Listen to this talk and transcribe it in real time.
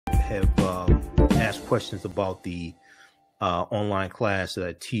have asked questions about the online class that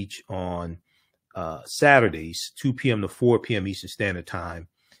I teach on Saturdays, 2 p.m. to 4 p.m. Eastern Standard Time,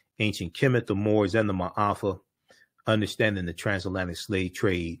 Ancient Kemet, the Moors, and the Maafa, Understanding the Transatlantic Slave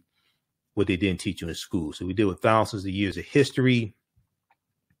Trade, what they didn't teach you in school. So we deal with thousands of years of history,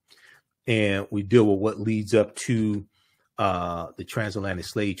 and we deal with what leads up to the transatlantic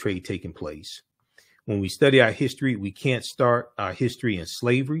slave trade taking place. When we study our history, we can't start our history in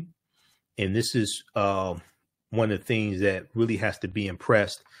slavery. And this is one of the things that really has to be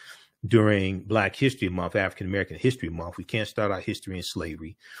impressed during Black History Month, African American History Month. We can't start our history in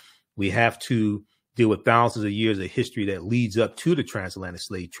slavery. We have to deal with thousands of years of history that leads up to the transatlantic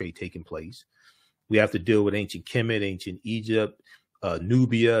slave trade taking place. We have to deal with ancient Kemet, ancient Egypt,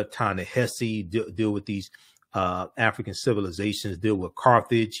 Nubia, Ta-Nehisi, deal with these African civilizations, deal with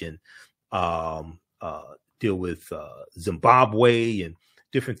Carthage, and deal with Zimbabwe and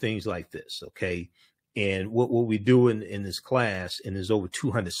different things like this. Okay. And what we do in this class, and there's over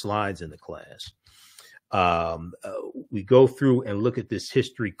 200 slides in the class, we go through and look at this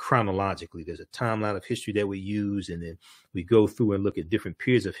history chronologically. There's a timeline of history that we use, and then we go through and look at different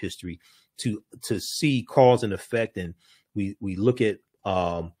periods of history to see cause and effect. And we look at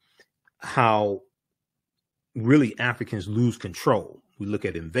how really Africans lose control. We look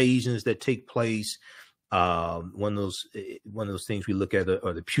at invasions that take place. One of those things we look at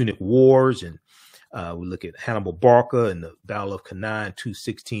are the Punic Wars, and we look at Hannibal Barca and the Battle of Cannae in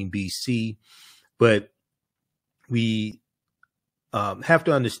 216 BC. But we have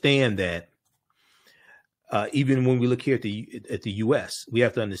to understand that even when we look here at the U.S., we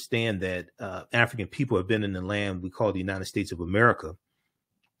have to understand that African people have been in the land we call the United States of America,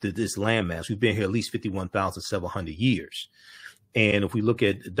 this landmass. We've been here at least 51,700 years. And if we look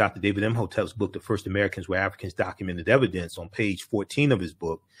at Dr. David Imhotep's book, The First Americans Were Africans, Documented Evidence, on page 14 of his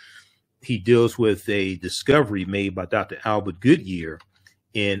book, he deals with a discovery made by Dr. Albert Goodyear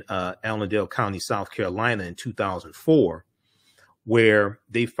in Allendale County, South Carolina in 2004, where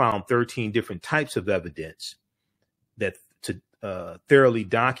they found 13 different types of evidence that to thoroughly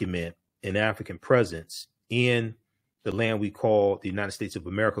document an African presence in the land we call the United States of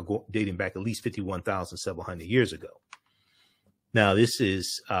America, dating back at least 51,700 years ago. Now, this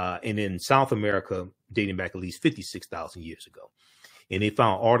is, and in South America, dating back at least 56,000 years ago. And they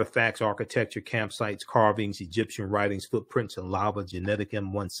found artifacts, architecture, campsites, carvings, Egyptian writings, footprints in lava, genetic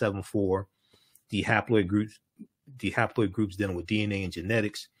M174, the haploid groups dealing with DNA and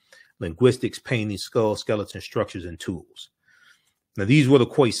genetics, linguistics, painting, skulls, skeleton structures, and tools. Now, these were the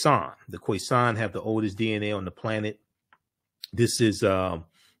Khoisan. The Khoisan have the oldest DNA on the planet. This is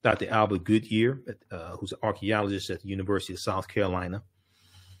Dr. Albert Goodyear, who's an archaeologist at the University of South Carolina.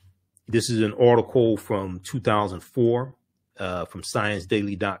 This is an article from 2004 from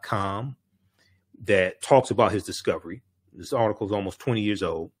ScienceDaily.com that talks about his discovery. This article is almost 20 years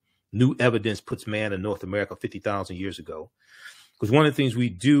old. New evidence puts man in North America 50,000 years ago. Because one of the things we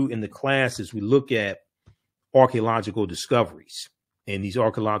do in the class is we look at archaeological discoveries, and these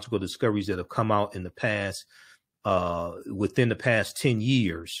archaeological discoveries that have come out in the past, within the past 10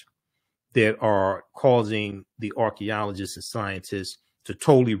 years, that are causing the archaeologists and scientists to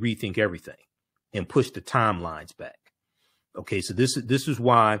totally rethink everything and push the timelines back. Okay, so this is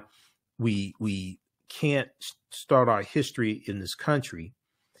why we can't start our history in this country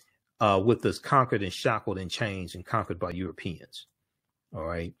with us conquered and shackled and changed and conquered by Europeans. All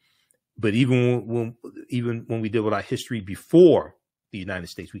right, but even when we deal with our history before the United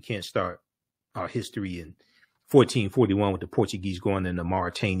States, we can't start our history in 1441 with the Portuguese going into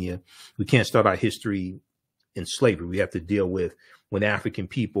Mauritania. We can't start our history in slavery. We have to deal with when African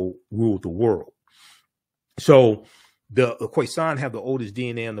people ruled the world. So the Khoisan have the oldest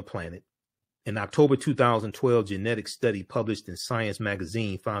DNA on the planet. In October 2012, genetic study published in Science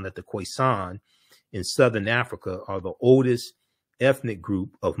magazine found that the Khoisan in Southern Africa are the oldest ethnic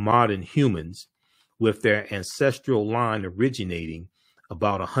group of modern humans, with their ancestral line originating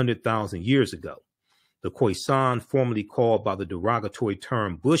about 100,000 years ago. The Khoisan, formerly called by the derogatory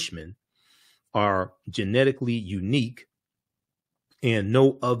term Bushmen, are genetically unique, and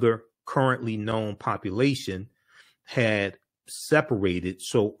no other currently known population had separated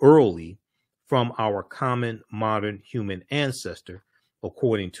so early from our common modern human ancestor,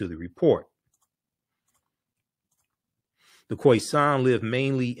 according to the report. The Khoisan live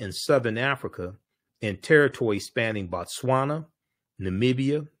mainly in Southern Africa and territories spanning Botswana,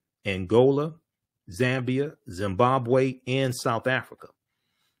 Namibia, Angola, Zambia, Zimbabwe, and South Africa.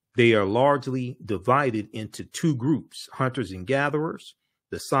 They are largely divided into two groups: hunters and gatherers,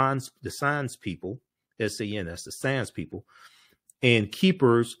 the Sans people, S-A-N, that's the Sans people, and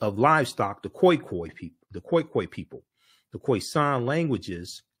keepers of livestock, the Khoikhoi people. The Khoisan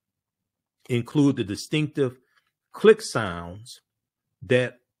languages include the distinctive click sounds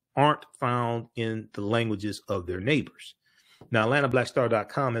that aren't found in the languages of their neighbors. Now,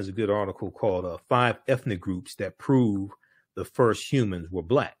 AtlantaBlackStar.com has a good article called 5 Ethnic Groups That Prove the First Humans Were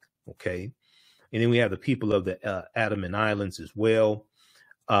Black. Okay. And then we have the people of the Andaman Islands as well.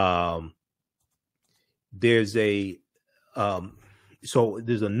 There's a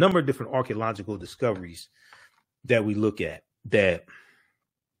number of different archaeological discoveries that we look at that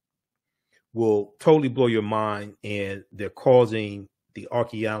will totally blow your mind, and they're causing the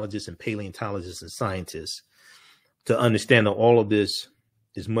archaeologists and paleontologists and scientists to understand that all of this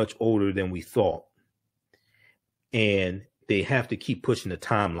is much older than we thought, and they have to keep pushing the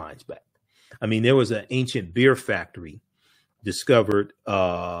timelines back. I mean, there was an ancient beer factory discovered.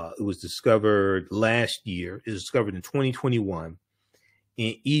 It was discovered last year. It was discovered in 2021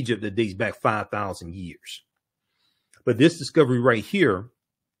 in Egypt that dates back 5,000 years. But this discovery right here,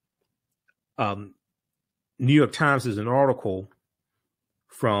 New York Times has an article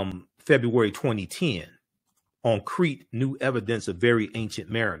from February 2010 on Crete, new evidence of very ancient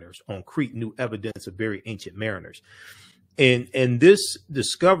mariners. On Crete, new evidence of very ancient mariners. And this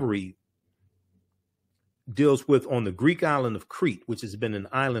discovery deals with on the Greek island of Crete, which has been an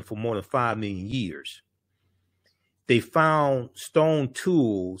island for more than 5 million years. They found stone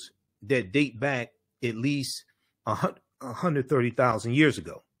tools that date back at least 130,000 years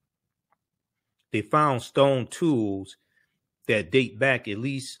ago. They found stone tools that date back at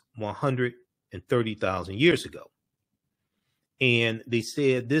least 130,000 years ago. And they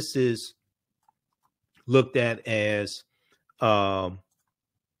said this is looked at as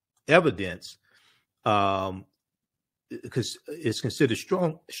evidence, because it's considered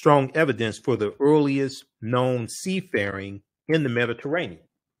strong evidence for the earliest known seafaring in the Mediterranean.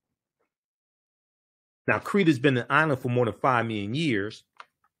 Now, Crete has been an island for more than 5 million years,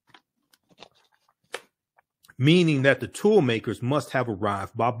 meaning that the tool makers must have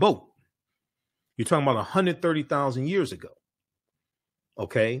arrived by boat. You're talking about 130,000 years ago.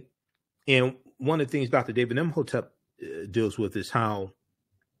 Okay. And one of the things Dr. David Imhotep deals with is how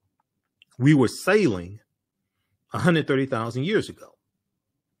we were sailing 130,000 years ago.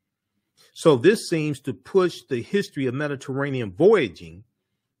 So this seems to push the history of Mediterranean voyaging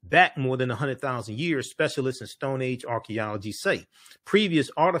back more than 100,000 years, specialists in Stone Age archaeology say.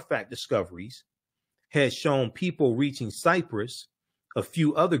 Previous artifact discoveries had shown people reaching Cyprus, a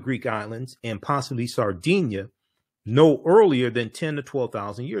few other Greek islands, and possibly Sardinia no earlier than 10 to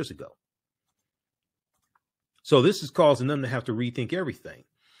 12,000 years ago. So this is causing them to have to rethink everything.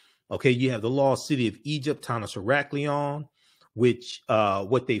 Okay, you have the lost city of Egypt, Tanis Heraklion, which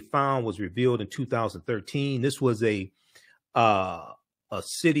what they found was revealed in 2013. This was a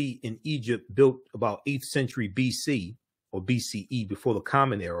city in Egypt built about 8th century BC or BCE, before the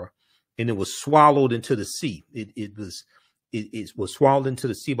Common Era, and it was swallowed into the sea. It was swallowed into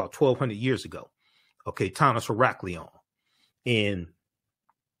the sea about 1,200 years ago. Okay, Tanis Heraklion, and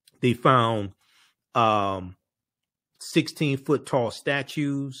they found 16-foot tall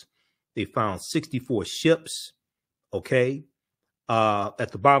statues. They found 64 ships. Okay,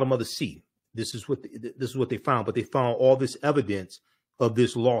 at the bottom of the sea. This is what they found. But they found all this evidence of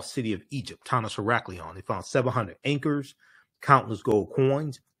this lost city of Egypt, Tanis Heraklion. They found 700 anchors, countless gold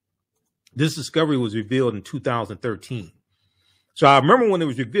coins. This discovery was revealed in 2013. So I remember when it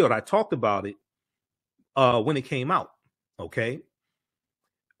was revealed, I talked about it when it came out. Okay.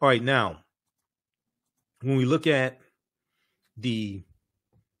 All right. Now, when we look at the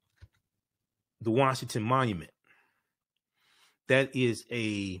Washington Monument, that is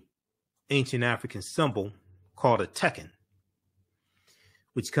a ancient African symbol called a Tekken,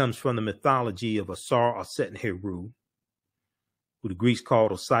 which comes from the mythology of Asar, Aset, and Heru, who the Greeks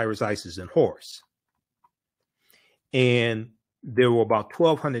called Osiris, Isis, and Horus. And there were about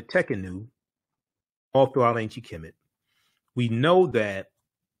 1,200 Tekkenu all throughout ancient Kemet. We know that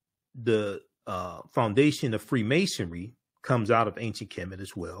the foundation of Freemasonry comes out of ancient Kemet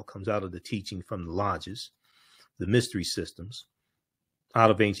as well, comes out of the teaching from the lodges, the mystery systems,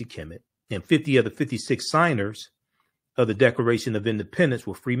 out of ancient Kemet. And 50 of the 56 signers of the Declaration of Independence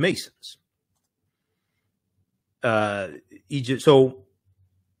were Freemasons. Egypt. So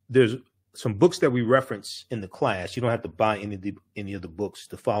there's some books that we reference in the class. You don't have to buy any of the books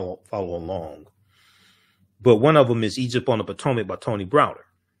to follow along. But one of them is Egypt on the Potomac by Tony Browder.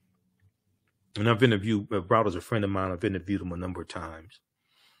 And I've interviewed, Browder's a friend of mine. I've interviewed him a number of times.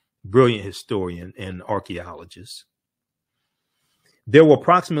 Brilliant historian and archaeologist. There were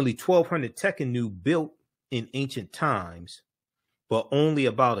approximately 1,200 Tekkenu built in ancient times but only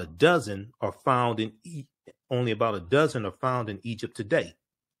about a dozen are found in Egypt today.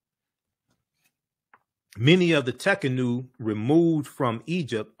 Many of the Tekhenu removed from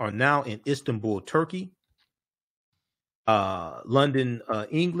Egypt are now in Istanbul, Turkey, London,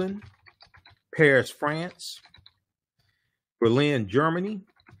 England, Paris, France, Berlin, Germany,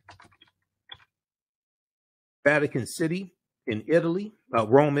 Vatican City in Italy,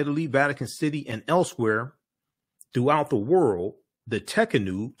 Rome, Italy, Vatican City, and elsewhere throughout the world. The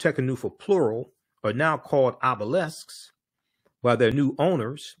Tekhenu for plural, are now called obelisks by their new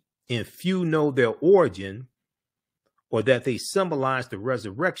owners, and few know their origin or that they symbolize the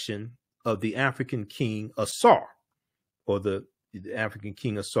resurrection of the African king Asar, or the African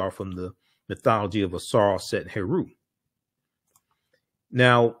king Asar from the mythology of Asar Set Heru.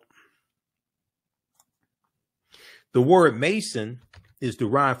 Now, the word Mason is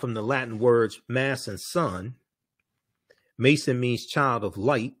derived from the Latin words mass and sun. Mason means child of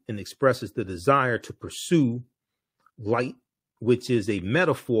light and expresses the desire to pursue light, which is a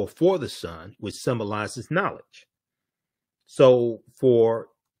metaphor for the sun, which symbolizes knowledge. So for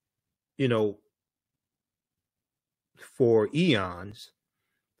eons,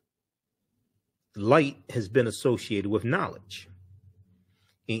 light has been associated with knowledge.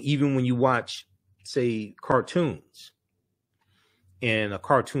 And even when you watch, say, cartoons, and a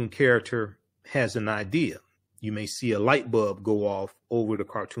cartoon character has an idea, you may see a light bulb go off over the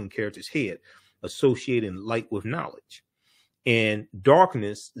cartoon character's head, associating light with knowledge. And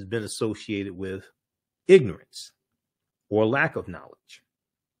darkness has been associated with ignorance or lack of knowledge.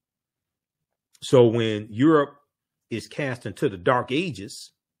 So when Europe is cast into the Dark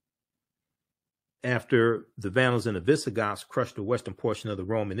Ages, after the Vandals and the Visigoths crushed the western portion of the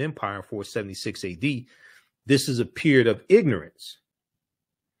Roman Empire in 476 AD, this is a period of ignorance,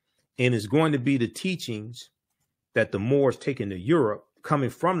 and is going to be the teachings that the Moors taken to Europe, coming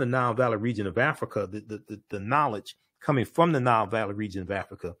from the Nile Valley region of Africa, the knowledge coming from the Nile Valley region of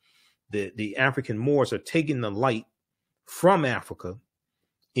Africa. The African Moors are taking the light from Africa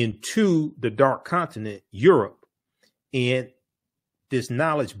into the dark continent, Europe, and this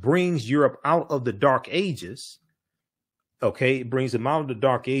knowledge brings Europe out of the Dark Ages. Okay, it brings them out of the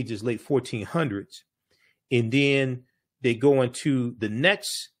Dark Ages, late 1400s, and then they go into the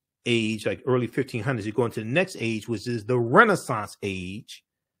next age, like early 1500s. They go into the next age, which is the Renaissance age,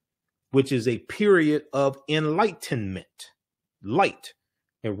 which is a period of enlightenment, light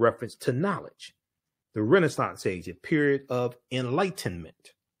in reference to knowledge. The Renaissance age, a period of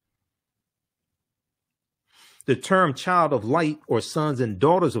enlightenment. The term child of light, or sons and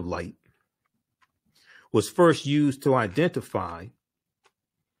daughters of light, was first used to identify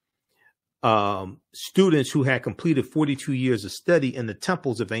students who had completed 42 years of study in the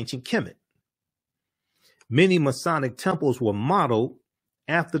temples of ancient Kemet. Many Masonic temples were modeled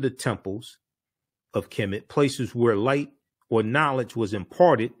after the temples of Kemet, places where light or knowledge was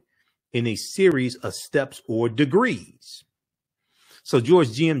imparted in a series of steps or degrees. So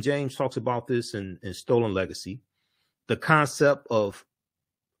George G.M. James talks about this in Stolen Legacy. The concept of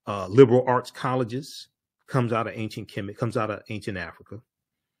liberal arts colleges comes out of ancient Kemet, comes out of ancient Africa.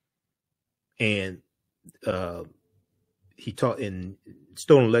 And he taught in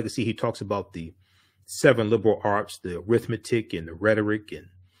Stolen Legacy, he talks about the 7 liberal arts, the arithmetic and the rhetoric and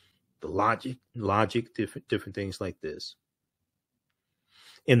the logic, different things like this.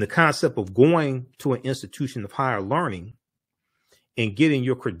 And the concept of going to an institution of higher learning and getting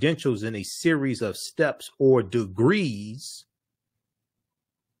your credentials in a series of steps or degrees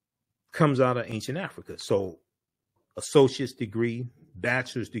comes out of ancient Africa. So associate's degree,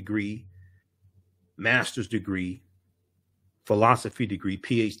 bachelor's degree, master's degree, philosophy degree,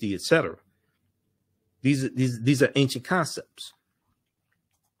 PhD, etc. These are ancient concepts.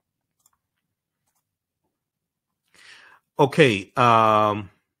 Okay.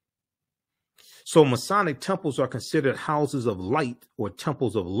 So Masonic temples are considered houses of light or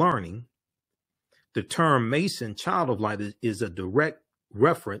temples of learning. The term Mason, child of light, is a direct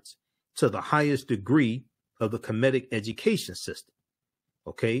reference to the highest degree of the Kemetic education system.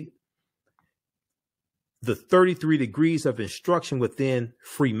 Okay. The 33 degrees of instruction within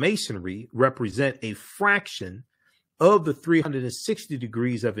Freemasonry represent a fraction of the 360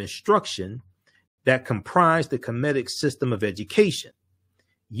 degrees of instruction that comprise the Kemetic system of education.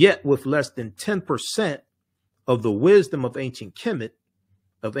 Yet with less than 10% of the wisdom of ancient Kemet,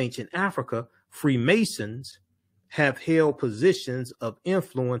 of ancient Africa, Freemasons have held positions of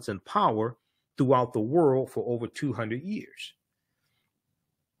influence and power throughout the world for over 200 years.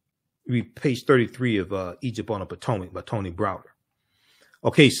 Read page 33 of Egypt on the Potomac by Tony Browder.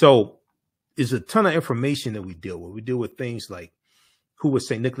 Okay, so there's a ton of information that we deal with. We deal with things like who was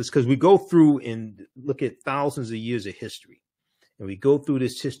St. Nicholas, because we go through and look at thousands of years of history. And we go through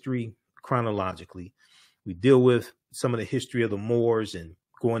this history chronologically. We deal with some of the history of the Moors and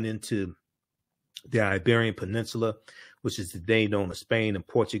going into the Iberian Peninsula, which is today known as Spain and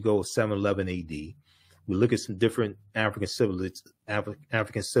Portugal, 711 AD. We look at some different African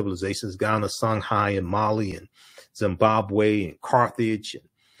civilizations, Ghana, Songhai, and Mali, and Zimbabwe, and Carthage,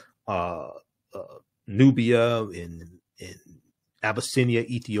 and Nubia, and Abyssinia,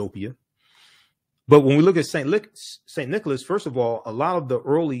 Ethiopia. But when we look at St. Nicholas, first of all, a lot of the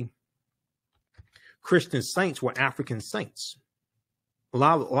early Christian saints were African saints. A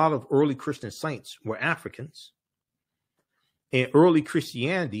lot of early Christian saints were Africans. And early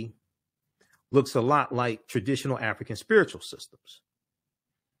Christianity looks a lot like traditional African spiritual systems.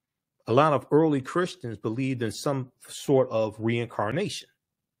 A lot of early Christians believed in some sort of reincarnation.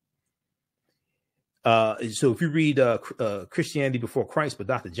 So if you read Christianity Before Christ by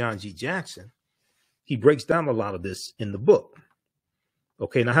Dr. John G. Jackson, he breaks down a lot of this in the book.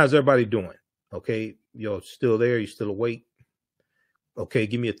 Okay, now how's everybody doing? Okay, you're still there? You still awake? Okay,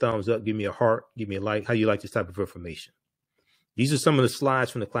 give me a thumbs up, give me a heart, give me a like. How you like this type of information? These are some of the slides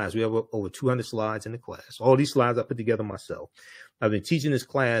from the class. We have over 200 slides in the class. All these slides I put together myself. I've been teaching this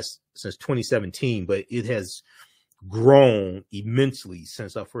class since 2017, but it has grown immensely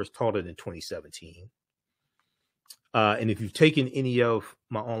since I first taught it in 2017. And if you've taken any of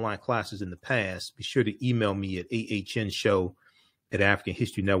my online classes in the past, be sure to email me at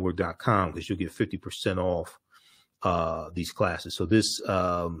ahnshow@africanhistorynetwork.com, because you'll get 50% off these classes. So this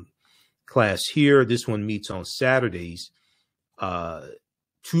class here, this one meets on Saturdays,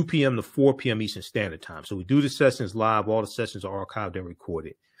 2 p.m. to 4 p.m. Eastern Standard Time. So we do the sessions live. All the sessions are archived and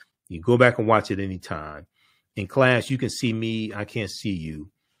recorded. You can go back and watch it anytime. In class, you can see me. I can't see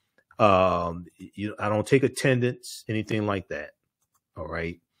you. I don't take attendance, anything like that. All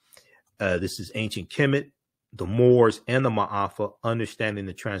right. This is ancient Kemet, the Moors, and the Maafa, understanding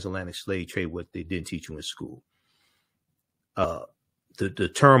the transatlantic slave trade, what they didn't teach you in school.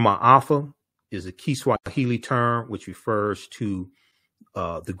 The term Maafa is a Kiswahili term, which refers to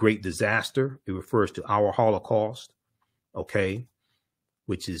the Great Disaster. It refers to our Holocaust, okay,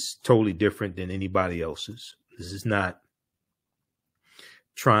 which is totally different than anybody else's. This is not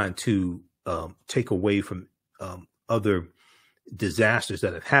trying to take away from other disasters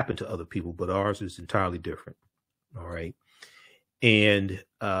that have happened to other people, but ours is entirely different. All right. And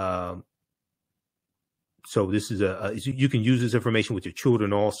so this is you can use this information with your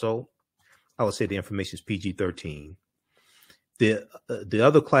children also. I would say the information is PG-13. The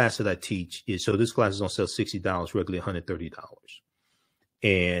other class that I teach is, so this class is on sale $60, regularly $130.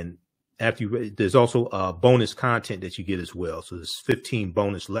 And after there's also bonus content that you get as well. So there's 15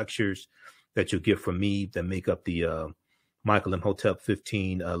 bonus lectures that you'll get from me that make up the Michael Imhotep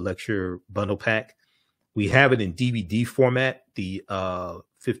 15 lecture bundle pack. We have it in DVD format, the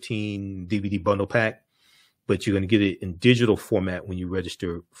 15 DVD bundle pack, but you're going to get it in digital format when you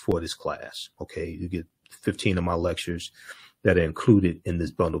register for this class. Okay, you get 15 of my lectures that are included in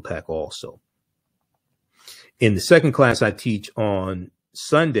this bundle pack also. In the second class I teach on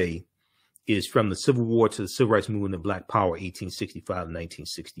Sunday is from the Civil War to the Civil Rights Movement of Black Power, 1865 to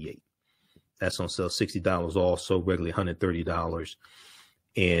 1968. That's on sale $60 also, regularly $130.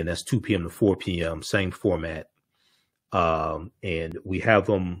 And that's 2 p.m. to 4 p.m., same format. And we have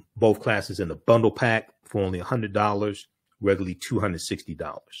them, both classes, in the bundle pack for only $100, regularly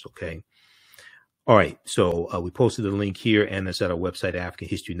 $260. Okay. All right. So we posted the link here, and that's at our website,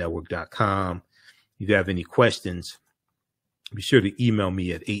 AfricanHistoryNetwork.com. If you have any questions, be sure to email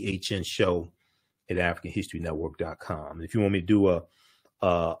me at ahnshow@AfricanHistoryNetwork.com. And if you want me to do a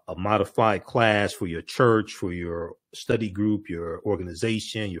modified class for your church, for your study group, your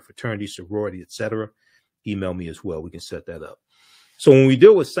organization, your fraternity, sorority, etc., email me as well. We can set that up. So when we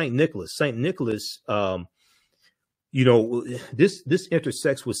deal with St. Nicholas, this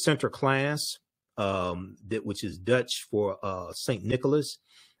intersects with Sinterklaas, which is Dutch for St. Nicholas,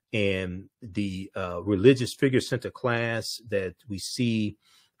 and the religious figure Sinterklaas that we see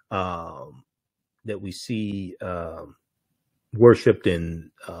worshipped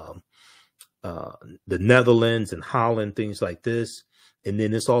in the Netherlands and Holland, things like this. And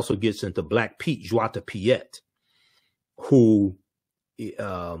then this also gets into Black Pete, Zwarte Piet, who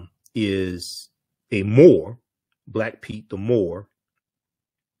is a Moor, Black Pete the Moor.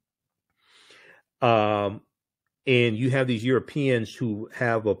 And you have these Europeans who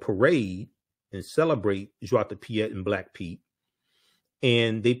have a parade and celebrate Zwarte Piet and Black Pete.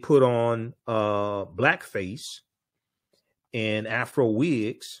 And they put on blackface and Afro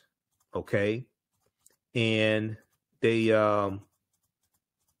wigs, okay? And they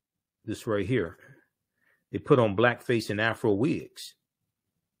this right here. They put on blackface and Afro wigs.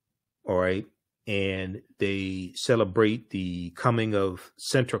 All right. And they celebrate the coming of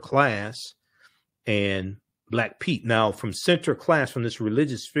Sinterklaas and Black Pete. Now, from Sinterklaas, from this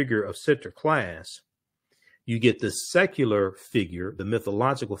religious figure of Sinterklaas, you get the secular figure, the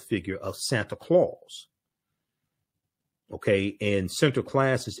mythological figure of Santa Claus. Okay. And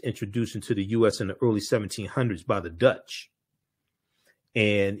Sinterklaas is introduced into the U.S. in the early 1700s by the Dutch.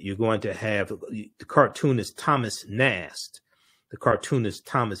 And you're going to have the cartoonist Thomas Nast. The cartoonist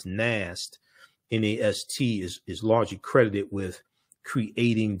Thomas Nast, N-A-S-T, is largely credited with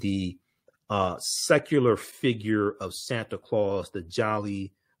creating the secular figure of Santa Claus, the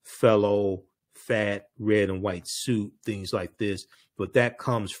jolly fellow, fat, red and white suit, things like this. But that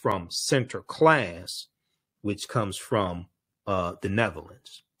comes from Sinterklaas, which comes from the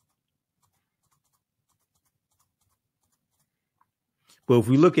Netherlands. But if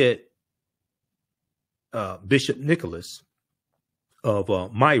we look at Bishop Nicholas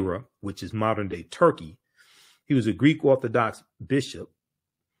of Myra, which is modern day Turkey, he was a Greek Orthodox bishop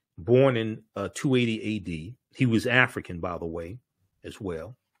born in 280 AD. He was African, by the way, as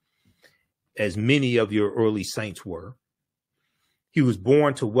well, as many of your early saints were. He was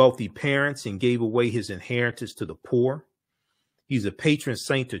born to wealthy parents and gave away his inheritance to the poor. He's a patron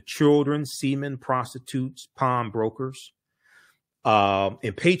saint to children, seamen, prostitutes, pawnbrokers.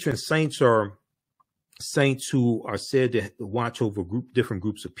 And patron saints are saints who are said to watch over different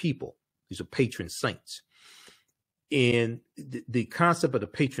groups of people. These are patron saints. And the concept of the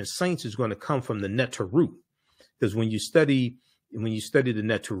patron saints is going to come from the Neteru, because when you study the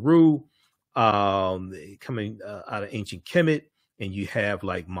Neteru, coming out of ancient Kemet, and you have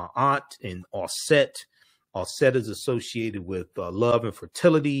like Ma'at and Auset. Auset is associated with love and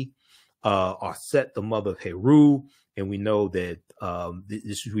fertility. Auset, the mother of Heru, and we know that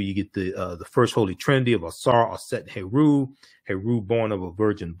this is where you get the first Holy Trinity of Asar, Auset, and Heru. Heru, born of a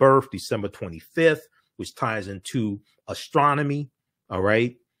virgin birth, December 25th, which ties into astronomy. All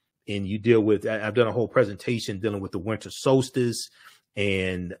right, and you deal with. I've done a whole presentation dealing with the winter solstice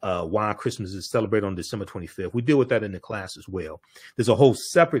and why Christmas is celebrated on December 25th. We deal with that in the class as well. There's a whole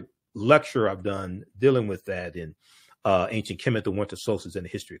separate lecture I've done dealing with that in ancient Kemet, the winter solstice, and the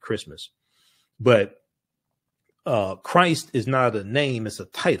history of Christmas. But Christ is not a name, it's a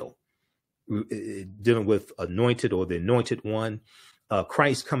title, dealing with anointed or the anointed one.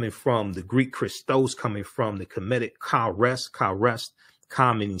 Christ coming from the Greek Christos, coming from the Kemetic ka rest,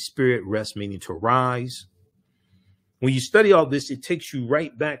 ka meaning spirit, rest meaning to rise. When you study all this, it takes you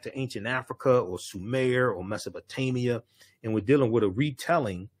right back to ancient Africa or Sumer or Mesopotamia, and we're dealing with a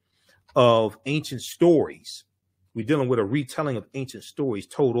retelling of ancient stories. We're dealing with a retelling of ancient stories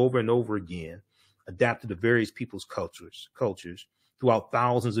told over and over again, adapted to various people's cultures throughout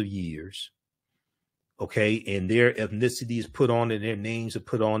thousands of years. Okay, and their ethnicity is put on it, their names are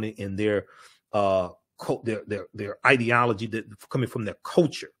put on it, and their ideology that coming from their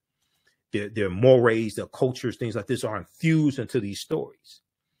culture, their mores, their cultures, things like this are infused into these stories.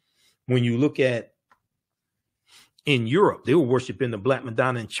 When you look at in Europe, they were worshiping the Black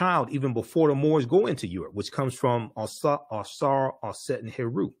Madonna child even before the Moors go into Europe, which comes from Asar, Auset, and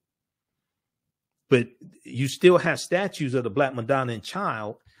Heru. But you still have statues of the Black Madonna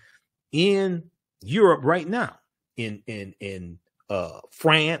child in Europe right now, in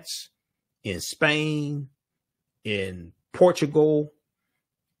France, in Spain, in Portugal,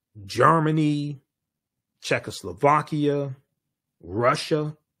 Germany, Czechoslovakia,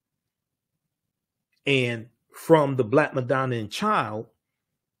 Russia. And from the Black Madonna child,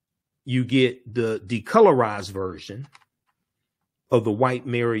 you get the decolorized version of the white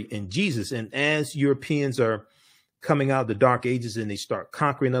Mary and Jesus. And as Europeans are coming out of the Dark Ages and they start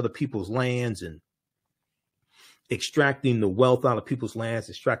conquering other people's lands and extracting the wealth out of people's lands,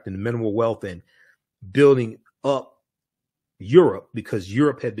 extracting the mineral wealth and building up Europe, because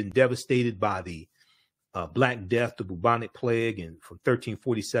Europe had been devastated by the Black Death, the bubonic plague, and from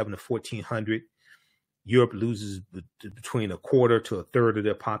 1347 to 1400, Europe loses between a quarter to a third of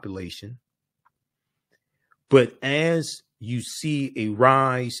their population. But as you see a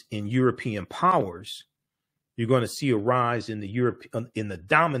rise in European powers, you're going to see a rise in the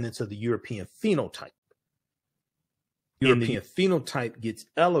dominance of the European phenotype. European phenotype gets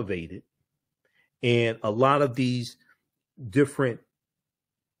elevated, and a lot of these different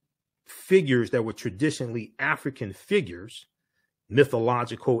figures that were traditionally African figures,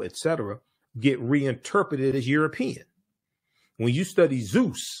 mythological, etc., get reinterpreted as European. When you study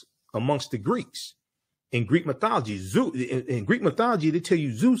Zeus amongst the Greeks, in Greek mythology, they tell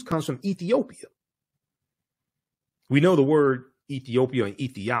you Zeus comes from Ethiopia. We know the word Ethiopia and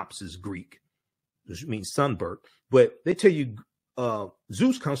Ethiops is Greek, which means sunburnt. But they tell you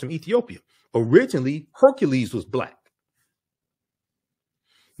Zeus comes from Ethiopia. Originally, Hercules was black.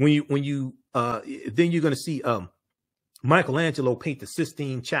 Then you're going to see Michelangelo paint the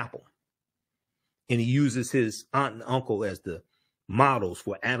Sistine Chapel, and he uses his aunt and uncle as the models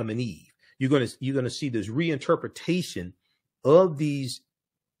for Adam and Eve. You're going to see this reinterpretation of these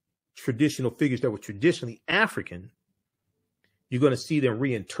traditional figures that were traditionally African. You're going to see them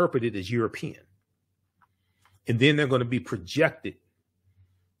reinterpreted as European, and then they're going to be projected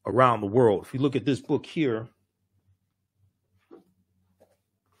around the world. If you look at this book here,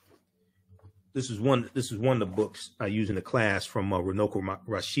 this is one of the books I use in the class from Runoko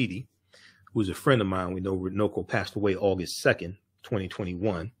Rashidi, who is a friend of mine. We know Runoko passed away August 2nd,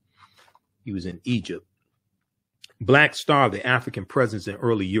 2021. He was in Egypt. Black Star, the African Presence in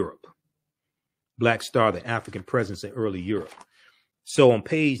Early Europe. Black Star, the African Presence in Early Europe. So on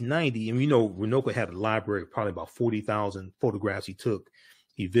page 90, and Runoko had a library of probably about 40,000 photographs he took.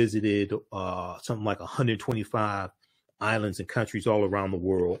 He visited something like 125 islands and countries all around the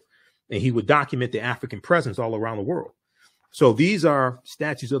world. And he would document the African presence all around the world. So these are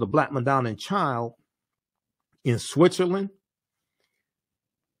statues of the Black Madonna and Child in Switzerland,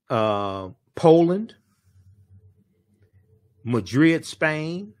 Poland, Madrid,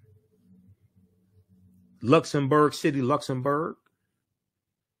 Spain, Luxembourg City, Luxembourg.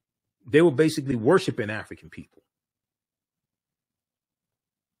 They were basically worshiping African people.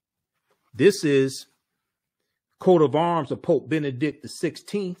 This is coat of arms of Pope Benedict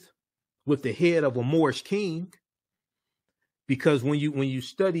XVI with the head of a Moorish king. Because when you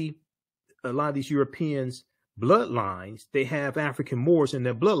study a lot of these Europeans' bloodlines, they have African Moors in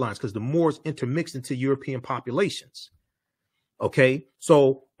their bloodlines because the Moors intermixed into European populations. Okay,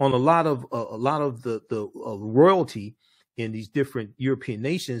 so on a lot of the royalty in these different European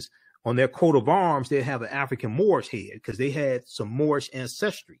nations, on their coat of arms, they have an African Moorish head because they had some Moorish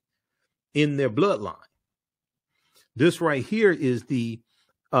ancestry in their bloodline. This right here is the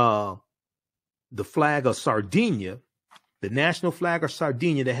flag of Sardinia, the national flag of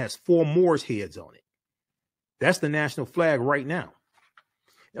Sardinia that has 4 Moors heads on it. That's the national flag right now.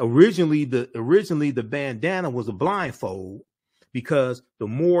 Originally, the bandana was a blindfold because the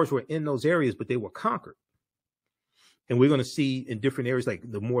Moors were in those areas, but they were conquered. And we're going to see in different areas, like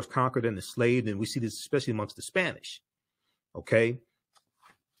the Moors conquered and enslaved, and we see this especially amongst the Spanish. Okay.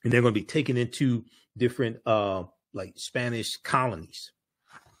 And they're going to be taken into different like Spanish colonies.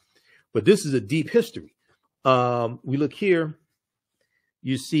 But this is a deep history. We look here,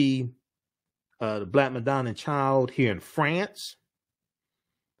 you see the Black Madonna and Child here in France.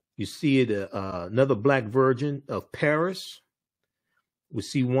 You see it, another Black Virgin of Paris. We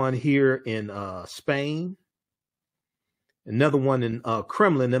see one here in Spain. Another one in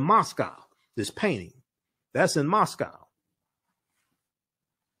Kremlin in Moscow. This painting, that's in Moscow.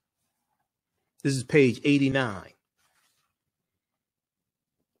 This is page 89.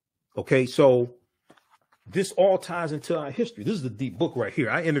 Okay, so this all ties into our history. This is the deep book right here.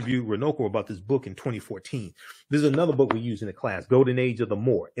 I interviewed Runoko about this book in 2014. This is another book we use in the class, Golden Age of the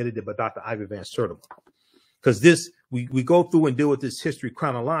Moor, edited by Dr. Ivy Van Sertima. Because this, we go through and deal with this history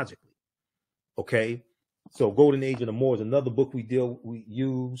chronologically. Okay, so Golden Age of the Moor is another book we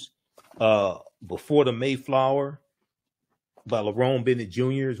use. Before the Mayflower by Lerone Bennett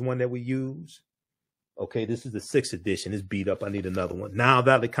Jr. is one that we use. Okay, this is the 6th edition. It's beat up. I need another one. Now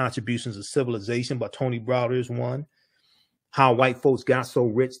Valley Contributions of Civilization by Tony Browder is one. How White Folks Got So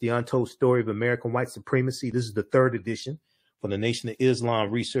Rich, The Untold Story of American White Supremacy. This is the 3rd edition from the Nation of Islam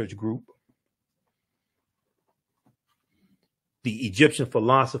Research Group. The Egyptian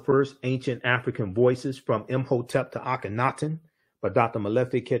Philosophers, Ancient African Voices from Imhotep to Akhenaten by Dr.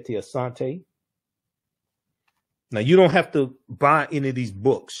 Malefe Kete Asante. Now, you don't have to buy any of these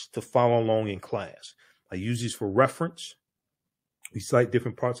books to follow along in class. I use these for reference. We cite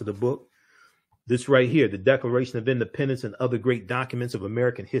different parts of the book. This right here, the Declaration of Independence and Other Great Documents of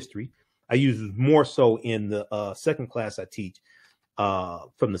American History. I use this more so in the 2nd class I teach,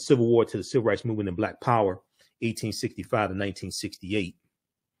 from the Civil War to the Civil Rights Movement and Black Power, 1865 to 1968.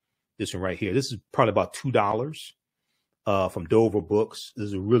 This one right here. This is probably about $2 from Dover Books. This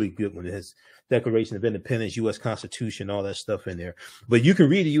is a really good one. It has Declaration of Independence, U.S. Constitution, all that stuff in there. But you can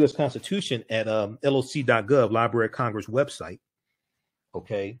read the U.S. Constitution at loc.gov, Library of Congress website.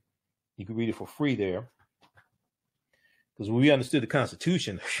 Okay. You can read it for free there. Because when we understood the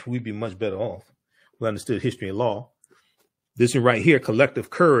Constitution, we'd be much better off. We understood history and law. This one right here, Collective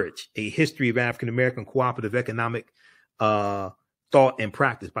Courage, A History of African-American Cooperative Economic Thought and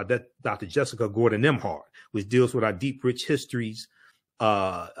Practice by Dr. Jessica Gordon Imhotep, which deals with our deep, rich history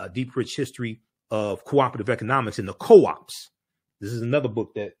of cooperative economics and the co-ops. This is another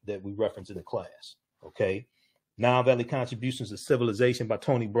book that we reference in the class. Okay. Nile Valley Contributions to Civilization by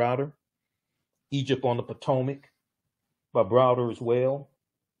Tony Browder. Egypt on the Potomac by Browder as well.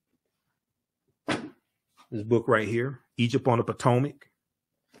 This book right here, Egypt on the Potomac.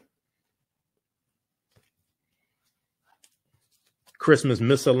 Christmas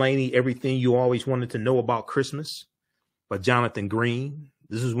Miscellany, Everything You Always Wanted to Know About Christmas by Jonathan Green.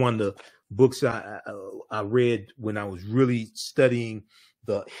 This is one of the books I read when I was really studying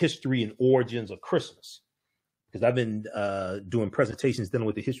the history and origins of Christmas, because I've been doing presentations dealing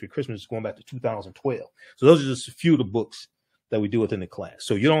with the history of Christmas going back to 2012. So those are just a few of the books that we do within the class.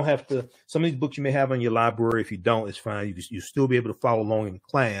 So you don't have to, some of these books you may have in your library. If you don't, it's fine. You'll still be able to follow along in the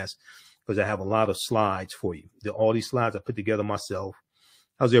class, because I have a lot of slides for you. All these slides I put together myself.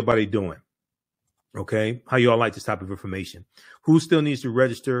 How's everybody doing? Okay. How you all like this type of information? Who still needs to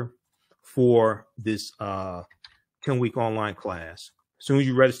register for this 10-week online class? As soon as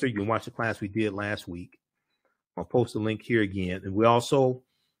you register, you can watch the class we did last week. I'll post the link here again. And we also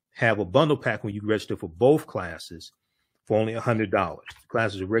have a bundle pack when you register for both classes for only $100. The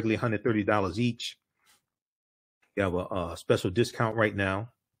classes are regularly $130 each. You have a special discount right now.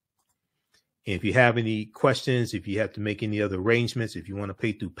 And if you have any questions, if you have to make any other arrangements, if you want to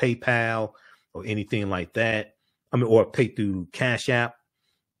pay through PayPal or anything like that, or pay through Cash App,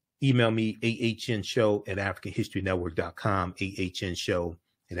 email me ahnshow@africanhistorynetwork.com,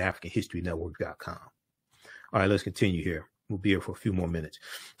 ahnshow@africanhistorynetwork.com. All right, let's continue here. We'll be here for a few more minutes.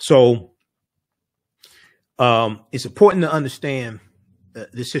 So it's important to understand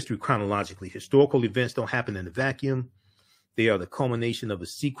this history chronologically. Historical events don't happen in a vacuum. They are the culmination of a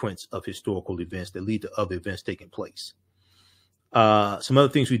sequence of historical events that lead to other events taking place. Some other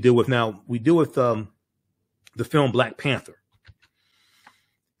things we deal with now, we deal with the film Black Panther.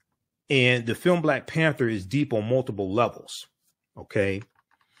 And the film Black Panther is deep on multiple levels. Okay.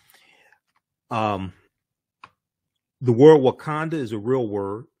 The word Wakanda is a real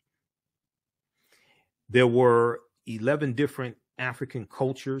word. There were 11 different African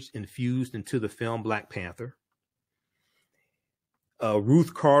cultures infused into the film Black Panther.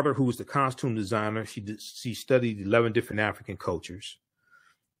 Ruth Carter, who was the costume designer, she studied 11 different African cultures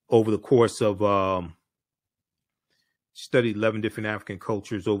over the course of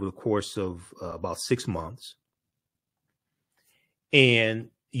about 6 months.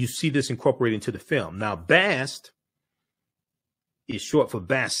 And you see this incorporated into the film. Now, Bast is short for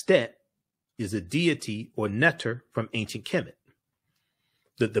Bastet, is a deity or neter from ancient Kemet.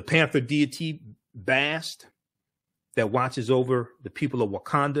 The Panther deity Bast that watches over the people of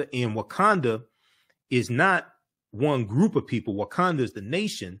Wakanda. And Wakanda is not one group of people. Wakanda is the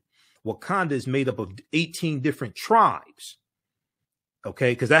nation. Wakanda is made up of 18 different tribes.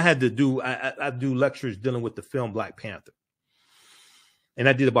 Okay, because I do lectures dealing with the film Black Panther. And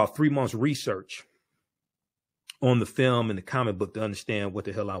I did about 3 months research on the film and the comic book to understand what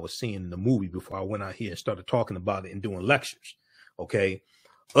the hell I was seeing in the movie before I went out here and started talking about it and doing lectures. Okay,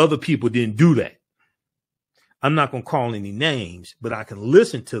 other people didn't do that. I'm not going to call any names, but I can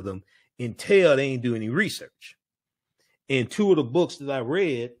listen to them and tell they ain't do any research. And 2 of the books that I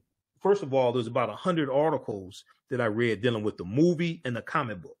read, first of all, there's about 100 articles that I read dealing with the movie and the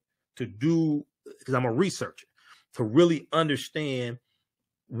comic book because I'm a researcher, to really understand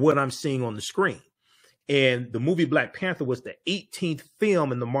what I'm seeing on the screen. And the movie Black Panther was the 18th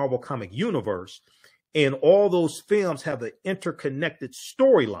film in the Marvel comic universe. And all those films have an interconnected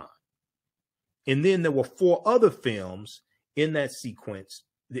storyline. And then there were 4 other films in that sequence,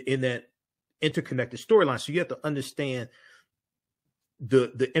 in that interconnected storyline. So you have to understand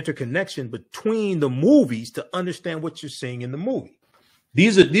the interconnection between the movies to understand what you're seeing in the movie.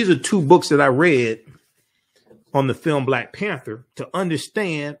 These are 2 books that I read on the film Black Panther to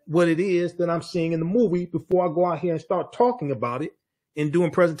understand what it is that I'm seeing in the movie before I go out here and start talking about it and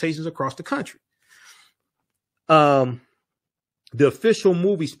doing presentations across the country. The official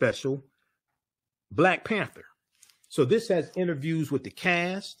movie special, Black Panther. So this has interviews with the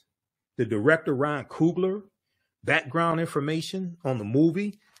cast, the director, Ryan Coogler, background information on the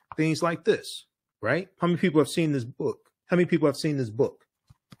movie, things like this, right? How many people have seen this book? Over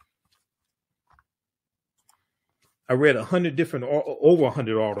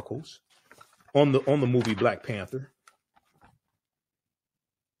 100 articles on the movie Black Panther.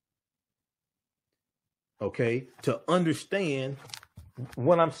 Okay, to understand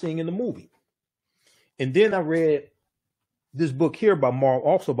what I'm seeing in the movie. And then I read this book here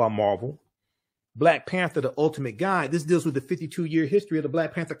also by Marvel, Black Panther, The Ultimate Guide. This deals with the 52-year history of the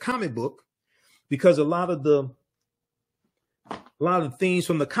Black Panther comic book, because a lot of the things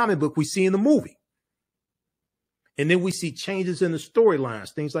from the comic book we see in the movie. And then we see changes in the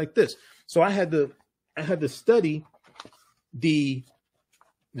storylines, things like this. So I had to study the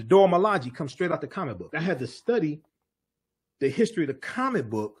Dora Milaje comes straight out the comic book. I had to study the history of the comic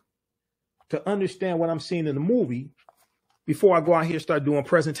book to understand what I'm seeing in the movie before I go out here and start doing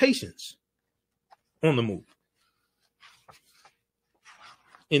presentations on the movie.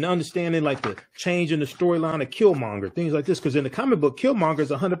 And understanding like the change in the storyline of Killmonger, things like this. Because in the comic book, Killmonger is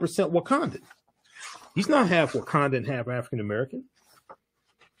 100% Wakandan. He's not half Wakandan, half African American.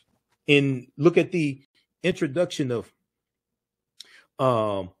 And look at the introduction of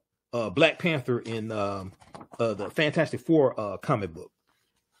Black Panther in the Fantastic Four comic book.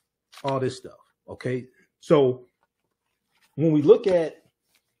 All this stuff. Okay. So when we look at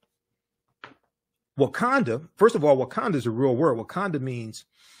Wakanda, first of all, Wakanda is a real word. Wakanda means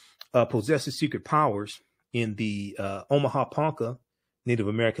possesses secret powers in the Omaha Ponca Native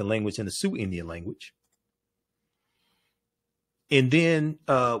American language and the Sioux Indian language. And then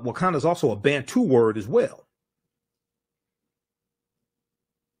Wakanda is also a Bantu word as well.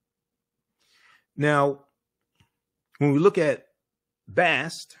 Now, when we look at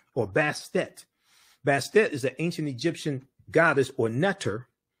Bast or Bastet, Bastet is an ancient Egyptian goddess or neter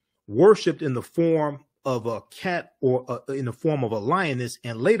worshipped in the form of a cat or in the form of a lioness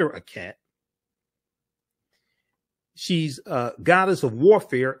and later a cat. She's a goddess of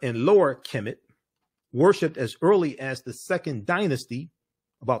warfare in Lower Kemet, worshipped as early as the Second Dynasty,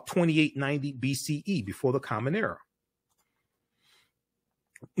 about 2890 BCE, before the Common Era.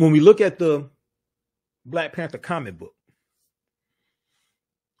 When we look at the Black Panther comic book,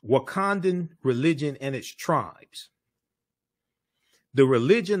 Wakandan religion and its tribes. The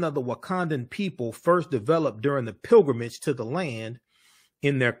religion of the Wakandan people first developed during the pilgrimage to the land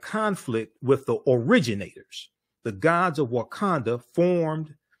in their conflict with the originators. The gods of Wakanda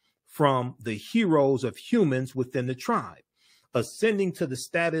formed from the heroes of humans within the tribe. Ascending to the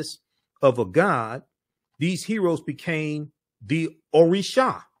status of a god, these heroes became the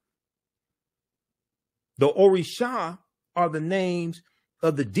Orisha. The Orisha are the names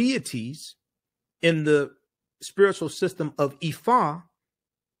of the deities in the spiritual system of Ifa,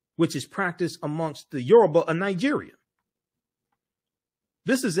 which is practiced amongst the Yoruba of Nigeria.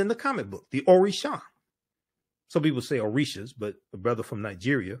 This is in the comic book, the Orisha. Some people say Orishas, but a brother from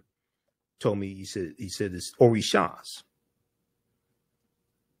Nigeria told me, he said it's Orishas.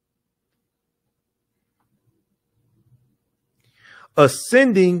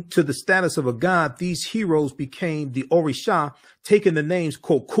 Ascending to the status of a god, these heroes became the Orisha, taking the names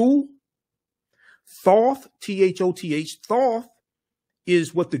Koku, Thoth, T-H-O-T-H. Thoth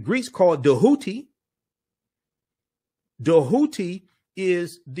is what the Greeks call Dahuti. Dahuti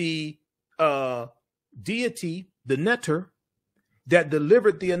is the deity, the neter, that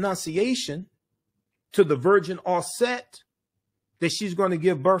delivered the Annunciation to the Virgin Auset that she's going to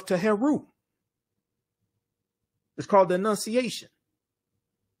give birth to Heru. It's called the Annunciation.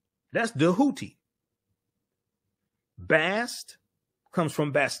 That's Dahuti. Bast comes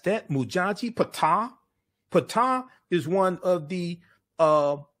from Bastet, Mujaji, Ptah. Ptah is one of the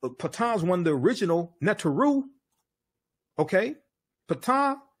original Neteru. Okay,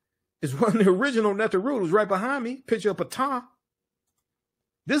 Ptah is one of the original Neteru. It was right behind me. Picture of Ptah.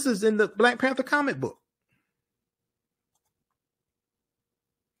 This is in the Black Panther comic book.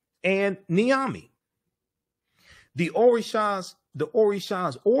 And Niami. The Orisha's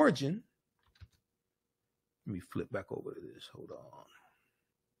origin. Let me flip back over to this. Hold on.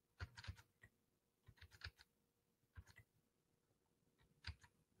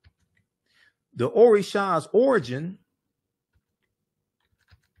 The Orisha's origin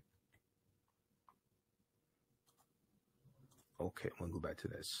okay, I'm gonna go back to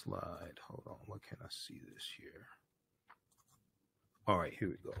that slide. Hold on, what can I see this here? All right, here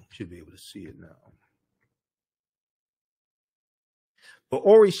we go. Should be able to see it now. The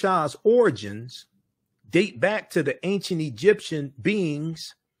Orisha's origins date back to the ancient Egyptian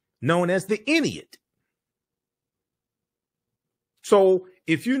beings known as the Ennead. So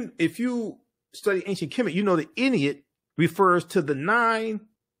if you study ancient Kemet, you know the Ennead refers to the 9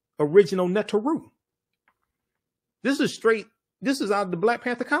 original Neteru. This is out of the Black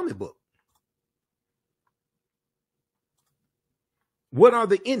Panther comic book. What are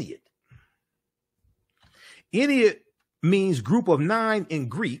the Ennead? Ennead means group of 9 in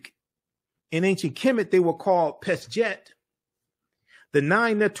Greek. In ancient Kemet, they were called Pesjet. The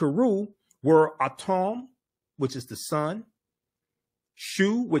 9 Neteru were Atom, which is the sun,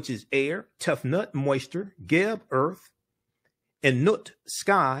 Shu, which is air, Tefnut, moisture, Geb, earth, and Nut,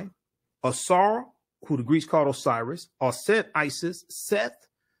 sky, Asar, who the Greeks called Osiris, Aset, Isis, Seth,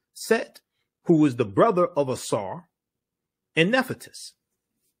 Set, who was the brother of Asar, and Nephthys.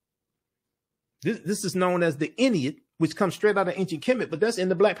 This is known as the Ennead, which comes straight out of ancient Kemet, but that's in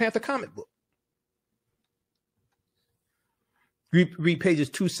the Black Panther comic book. Read pages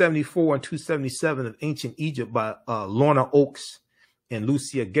 274 and 277 of Ancient Egypt by Lorna Oakes and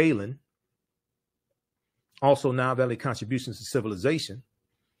Lucia Galen. Also Nile Valley Contributions to Civilization.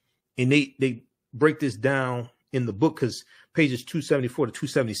 And they break this down in the book because pages 274 to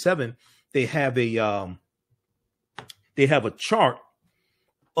 277, they have a chart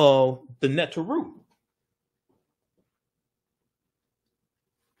of the Neteru.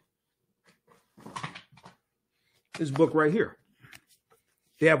 This book right here.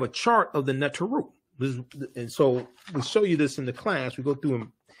 They have a chart of the Neteru. And so we show you this in the class. We go through and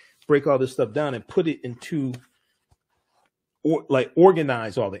break all this stuff down and put it into, or like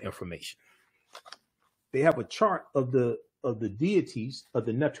organize all the information. They have a chart of the deities of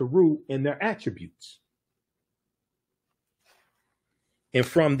the Neteru and their attributes. And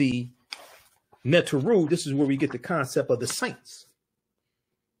from the Neteru, this is where we get the concept of the saints.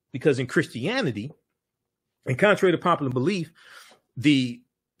 Because in Christianity, and contrary to popular belief, the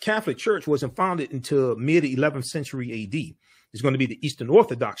Catholic Church wasn't founded until mid 11th century AD. It's going to be the Eastern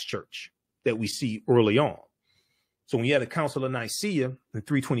Orthodox Church that we see early on. So when you had the Council of Nicaea in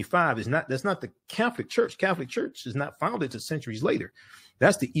 325, that's not the Catholic Church. Catholic Church is not founded until centuries later.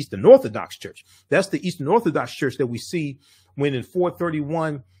 That's the Eastern Orthodox Church. That's the Eastern Orthodox Church that we see when in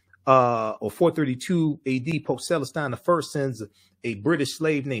 431 or 432 AD, Pope Celestine I sends a British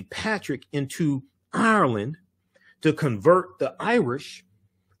slave named Patrick into Ireland to convert the Irish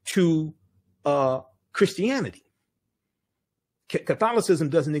to Christianity. Catholicism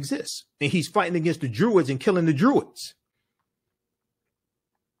doesn't exist, and he's fighting against the Druids and killing the Druids.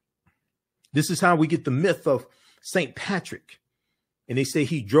 This is how we get the myth of Saint Patrick, and they say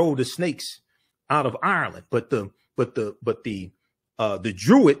he drove the snakes out of Ireland. But the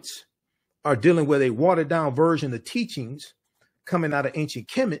Druids are dealing with a watered down version of teachings coming out of ancient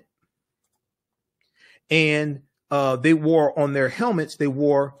Kemet, and they wore on their helmets, they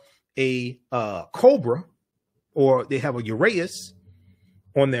wore a cobra, or they have a uraeus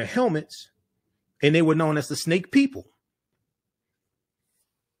on their helmets, and they were known as the snake people.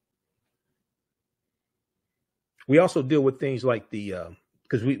 We also deal with things like the,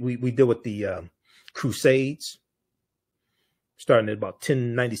 because we deal with the Crusades, starting at about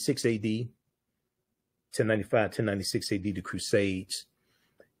 1096 AD, 1095, 1096 AD, the Crusades.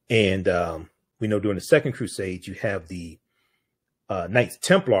 And we know during the Second Crusade, you have the Knights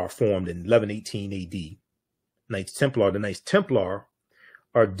Templar formed in 1118 AD. The Knights Templar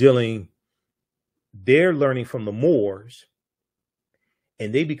are they're learning from the Moors,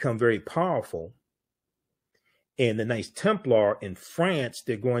 and they become very powerful. And the Knights Templar in France,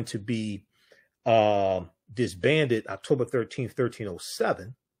 they're going to be disbanded October 13th,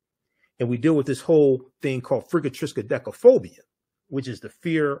 1307. And we deal with this whole thing called Triskaidekaphobia, which is the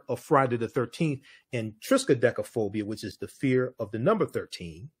fear of Friday the 13th, and Triskaidekaphobia, which is the fear of the number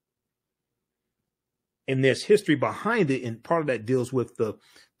 13. And there's history behind it, and part of that deals with the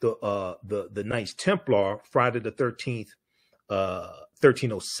Knights Templar, Friday the 13th,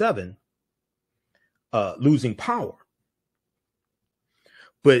 1307, losing power.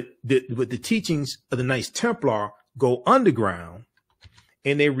 But the teachings of the Knights Templar go underground,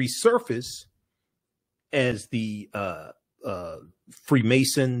 and they resurface as the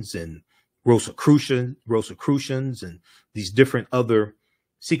Freemasons and Rosicrucians and these different other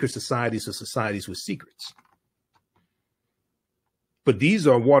secret societies or societies with secrets. But these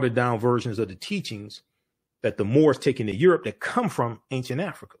are watered down versions of the teachings that the Moors take into Europe that come from ancient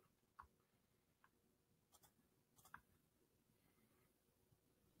Africa.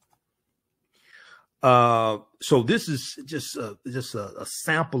 So this is just a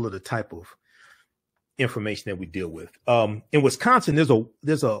sample of the type of information that we deal with. In Wisconsin,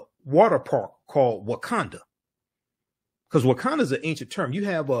 there's a water park called Wakanda, because Wakanda is an ancient term. You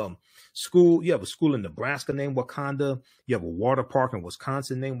have a school in Nebraska named Wakanda. You have a water park in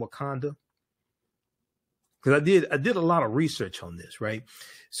Wisconsin named Wakanda. Because I did a lot of research on this, right?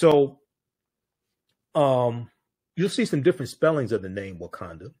 So you'll see some different spellings of the name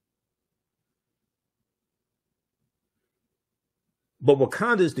Wakanda. But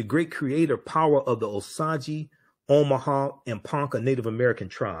Wakanda is the great creator power of the Osage, Omaha, and Ponca Native American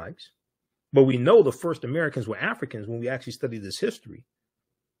tribes. But we know the first Americans were Africans when we actually study this history,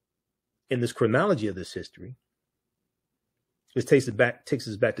 in this chronology of this history. This takes us back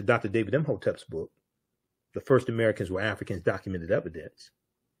to Dr. David Imhotep's book, The First Americans Were Africans, Documented Evidence.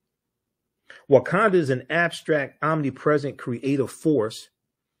 Wakanda is an abstract, omnipresent, creative force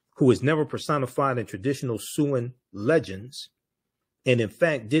who is never personified in traditional Siouan legends, and in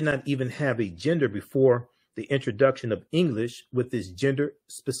fact did not even have a gender before the introduction of English with its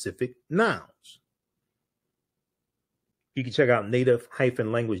gender-specific nouns. You can check out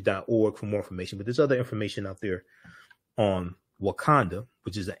native-language.org for more information, but there's other information out there on Wakanda,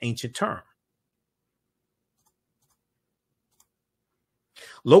 which is an ancient term.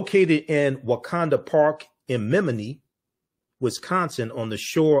 Located in Wakanda Park in Menominee, Wisconsin, on the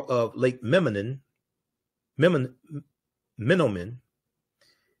shore of Lake Menominee,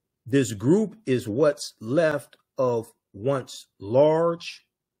 this group is what's left of once large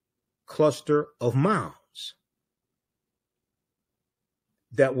cluster of mounds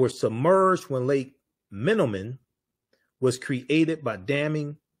that were submerged when Lake Menominee was created by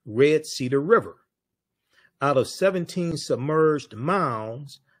damming Red Cedar River. Out of 17 submerged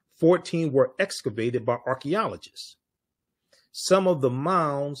mounds, 14 were excavated by archaeologists. Some of the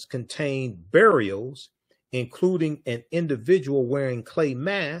mounds contain burials, including an individual wearing clay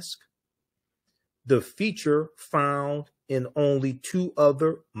mask, the feature found in only 2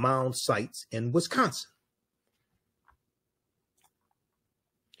 other mound sites in Wisconsin.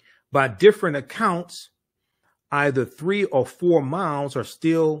 By different accounts, either 3 or 4 mounds are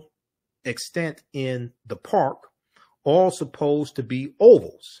still extant in the park, all supposed to be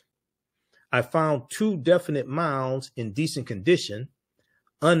ovals. I found 2 definite mounds in decent condition,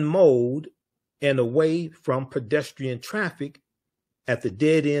 unmowed and away from pedestrian traffic at the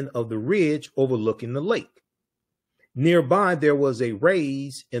dead end of the ridge overlooking the lake. Nearby, there was a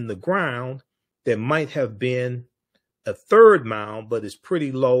raise in the ground that might have been a 3rd mound, but is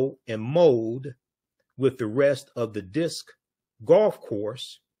pretty low and mowed with the rest of the disc golf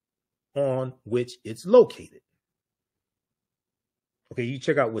course on which it's located. Okay, you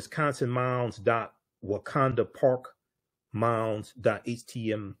check out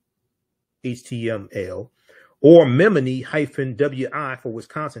wisconsinmounds.wakanda.parkmounds.html or Menominee-wi for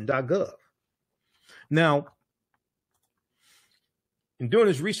wisconsin.gov. Now, in doing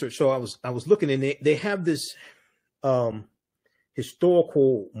this research, so I was looking, and they have this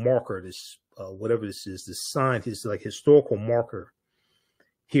historical marker, this whatever this is, this sign, this like historical marker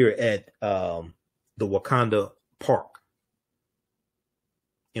here at the Wakanda Park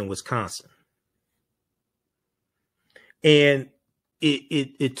in Wisconsin. And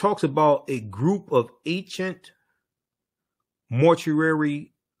it talks about a group of ancient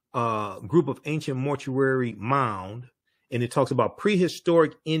mortuary mound, and it talks about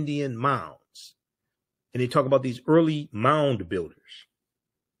prehistoric Indian mounds. And they talk about these early mound builders.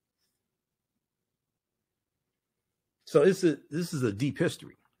 So this is a deep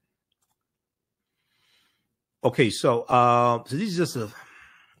history. Okay, so these are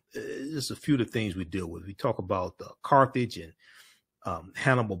just a few of the things we deal with. We talk about Carthage and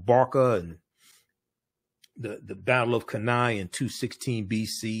Hannibal Barca and the Battle of Cannae in 216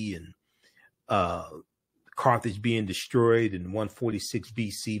 BC, and Carthage being destroyed in 146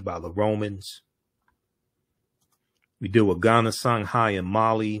 BC by the Romans. We deal with Ghana, Songhai, and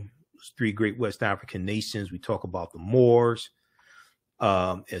Mali, 3 great West African nations. We talk about the Moors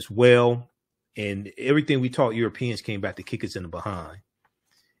as well. And everything we taught Europeans came back to kick us in the behind.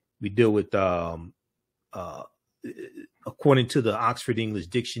 We deal with, according to the Oxford English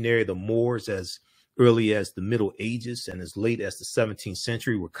Dictionary, the Moors as early as the Middle Ages and as late as the 17th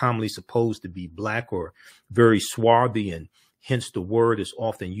century were commonly supposed to be black or very swarthy, and hence the word is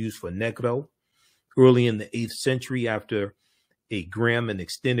often used for negro. Early in the 8th century, after a grim and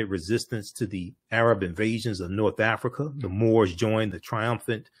extended resistance to the Arab invasions of North Africa, the Moors joined the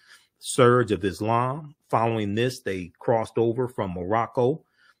triumphant surge of Islam. Following this, they crossed over from Morocco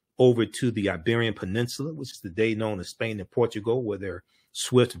over to the Iberian Peninsula, which is today known as Spain and Portugal, where their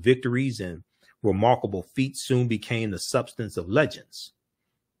swift victories and remarkable feats soon became the substance of legends.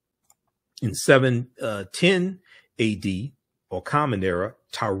 In 710 AD, or Common Era,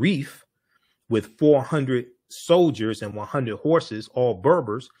 Tarif, with 400 soldiers and 100 horses, all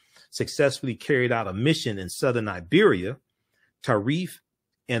Berbers, successfully carried out a mission in southern Iberia. Tarif,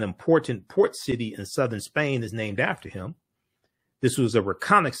 an important port city in southern Spain, is named after him. This was a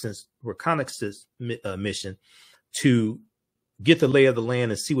reconnaissance mission to get the lay of the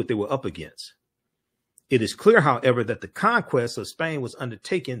land and see what they were up against. It is clear, however, that the conquest of Spain was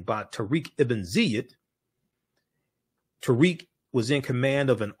undertaken by Tariq ibn Ziyad. Tariq was in command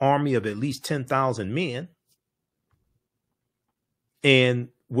of an army of at least 10,000 men. And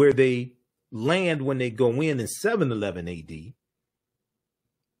where they land when they go in 711 AD,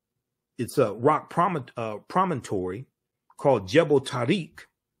 it's a rock promontory called Jebel Tariq,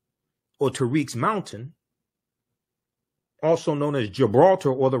 or Tariq's Mountain, also known as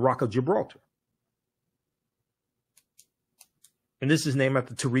Gibraltar or the Rock of Gibraltar. And this is named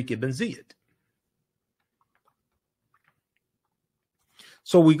after Tariq ibn Ziyad.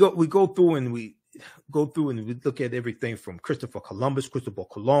 So we go through and we look at everything from Christopher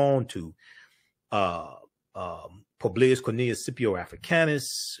Colon to Publius Cornelius Scipio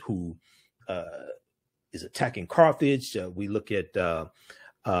Africanus, who is attacking Carthage. We look at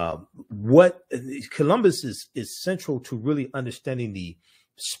what Columbus is central to really understanding the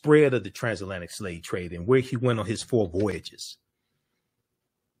spread of the transatlantic slave trade and where he went on his 4 voyages.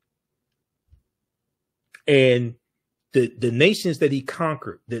 And the nations that he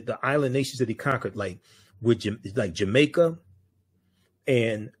conquered, the island nations that he conquered, like Jamaica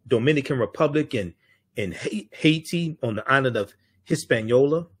and Dominican Republic and Haiti on the island of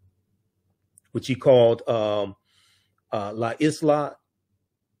Hispaniola, which he called La Isla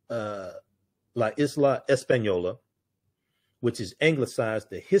Española, which is anglicized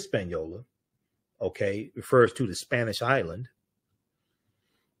to Hispaniola, okay, refers to the Spanish island.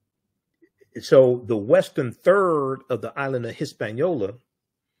 So the western third of the island of Hispaniola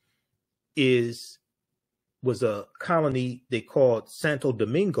was a colony they called Santo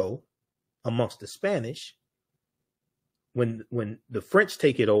Domingo amongst the Spanish. When the French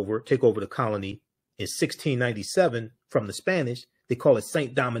take over the colony in 1697 from the Spanish, they call it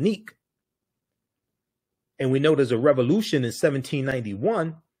Saint Dominique. And we know there's a revolution in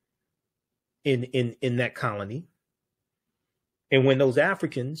 1791 in that colony. And when those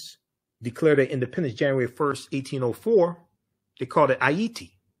Africans declared their independence January 1st, 1804, they called it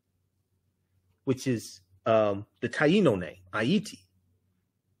Haiti, which is the Taino name, Haiti.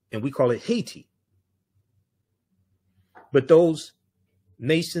 And we call it Haiti. But those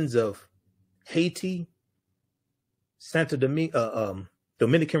nations of Haiti, Santo Domingo,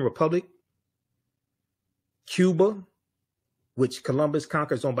 Dominican Republic, Cuba, which Columbus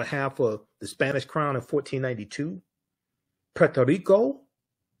conquers on behalf of the Spanish crown in 1492, Puerto Rico,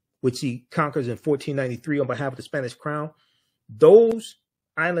 which he conquers in 1493 on behalf of the Spanish crown, those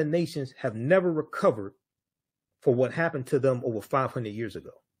island nations have never recovered for what happened to them over 500 years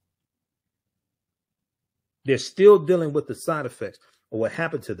ago. They're still dealing with the side effects of what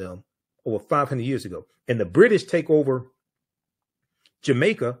happened to them over 500 years ago. And the British take over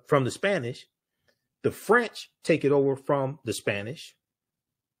Jamaica from the Spanish. The French take it over from the Spanish.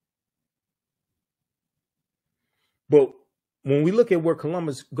 But when we look at where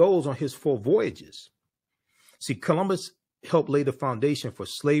Columbus goes on his 4 voyages, see, Columbus helped lay the foundation for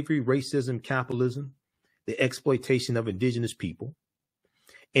slavery, racism, capitalism, the exploitation of indigenous people.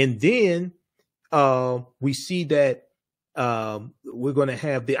 And then we see that we're going to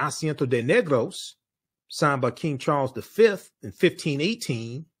have the Asiento de Negros signed by King Charles V in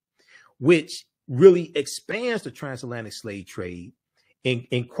 1518, which really expands the transatlantic slave trade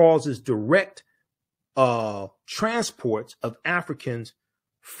and causes direct transports of Africans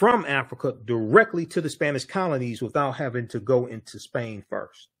from Africa directly to the Spanish colonies without having to go into Spain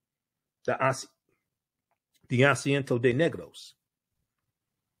first. The Asiento de Negros.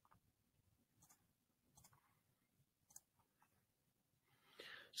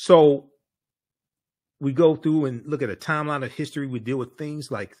 So we go through and look at a timeline of history. We deal with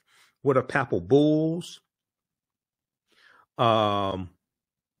things like what are papal bulls?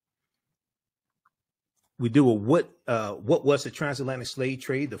 We deal with what was the transatlantic slave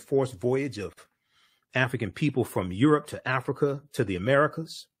trade, the forced voyage of African people from Europe to Africa to the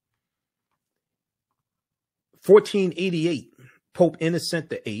Americas. 1488, Pope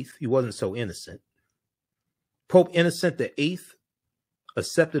Innocent VIII, he wasn't so innocent. Pope Innocent VIII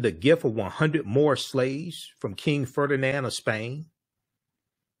accepted a gift of 100 more slaves from King Ferdinand of Spain,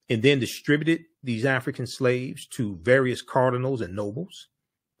 and then distributed these African slaves to various cardinals and nobles.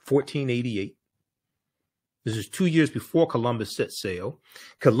 1488. This is 2 years before Columbus set sail.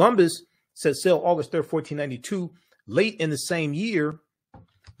 Columbus set sail August 3rd, 1492, late in the same year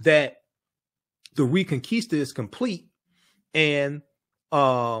that the Reconquista is complete, and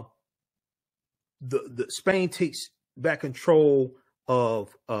the Spain takes back control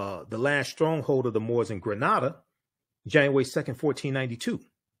of the last stronghold of the Moors in Granada, January 2nd, 1492.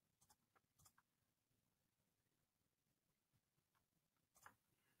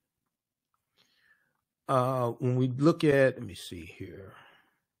 When we look at, let me see here.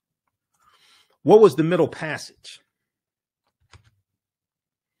 What was the Middle Passage?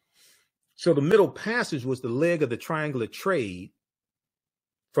 So the Middle Passage was the leg of the triangular trade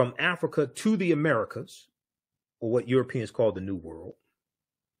from Africa to the Americas, or what Europeans call the New World.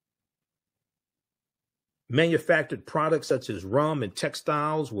 Manufactured products such as rum and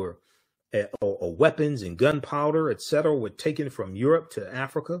textiles were, or weapons and gunpowder, etc., were taken from Europe to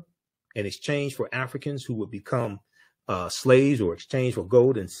Africa in exchange for Africans who would become slaves or exchange for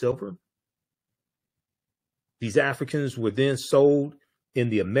gold and silver. These Africans were then sold in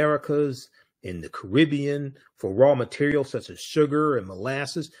the Americas, in the Caribbean, for raw materials such as sugar and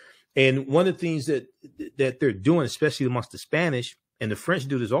molasses. And one of the things that they're doing, especially amongst the Spanish, and the French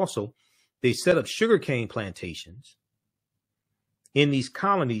do this also, they set up sugarcane plantations in these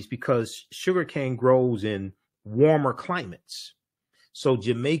colonies because sugarcane grows in warmer climates. So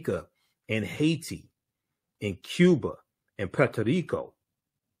Jamaica and Haiti and Cuba and Puerto Rico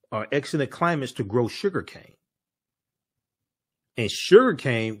are excellent climates to grow sugarcane. And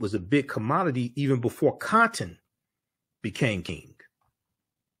sugarcane was a big commodity even before cotton became king.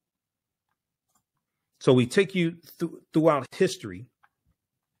 So we take you throughout history,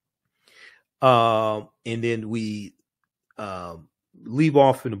 and then we leave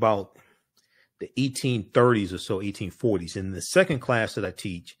off in about the 1830s or so, 1840s. In the second class that I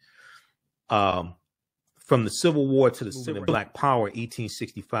teach, from the Civil War to the Civil Black Power,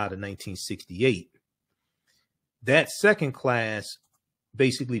 1865 to 1968, that second class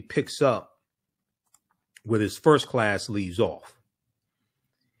basically picks up where this first class leaves off.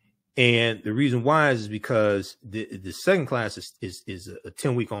 And the reason why is because the second class is a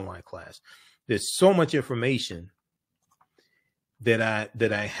 10-week online class. There's so much information that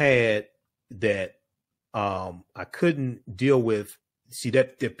I had that I couldn't deal with. See,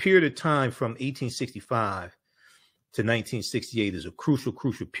 that the period of time from 1865 to 1968 is a crucial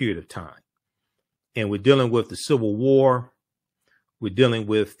period of time. And we're dealing with the Civil War. We're dealing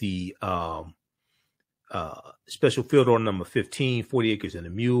with the Special Field Order number 15, 40 Acres and a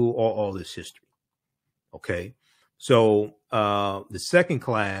Mule, all this history. Okay. So the second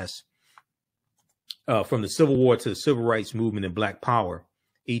class, from the Civil War to the Civil Rights Movement and Black Power,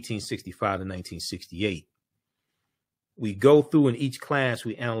 1865 to 1968. We go through in each class,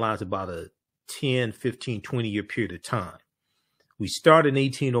 we analyze about a 10, 15, 20-year period of time. We start in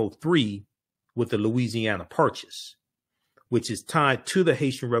 1803 with the Louisiana Purchase, which is tied to the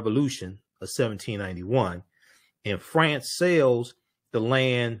Haitian Revolution of 1791. And France sells the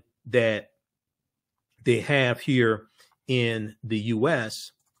land that they have here in the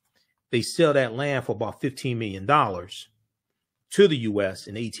U.S. They sell that land for about $15 million to the U.S.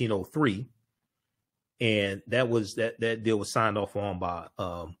 in 1803. And that deal was signed off on by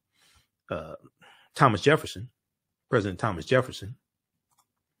Thomas Jefferson, President Thomas Jefferson.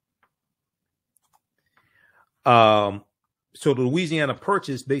 So the Louisiana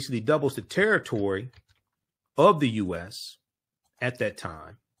Purchase basically doubles the territory of the U.S. at that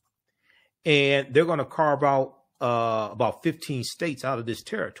time. And they're going to carve out about 15 states out of this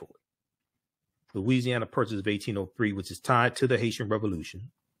territory. Louisiana Purchase of 1803, which is tied to the Haitian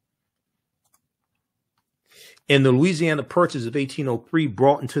Revolution. And the Louisiana Purchase of 1803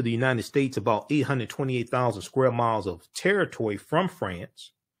 brought into the United States about 828,000 square miles of territory from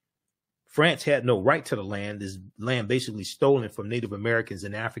France. France had no right to the land. This land basically stolen from Native Americans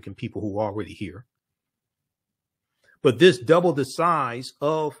and African people who were already here. But this doubled the size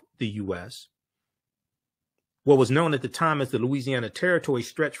of the U.S. What was known at the time as the Louisiana Territory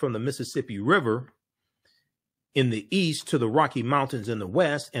stretched from the Mississippi River in the east to the Rocky Mountains in the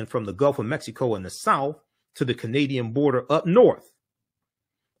west, and from the Gulf of Mexico in the south to the Canadian border up north.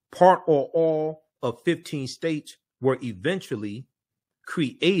 Part or all of 15 states were eventually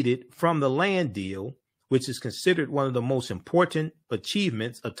created from the land deal, which is considered one of the most important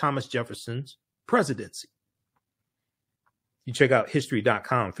achievements of Thomas Jefferson's presidency. You check out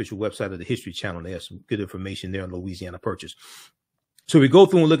history.com, official website of the History Channel. They have some good information there on Louisiana Purchase. So we go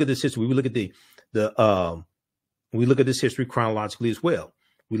through and look at this history. We look at we look at this history chronologically as well.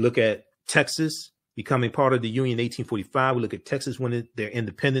 We look at Texas becoming part of the Union in 1845. We look at Texas winning their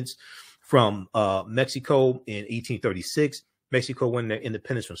independence from Mexico in 1836. Mexico winning their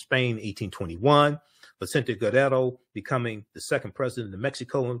independence from Spain in 1821. Vicente Guerrero becoming the second president of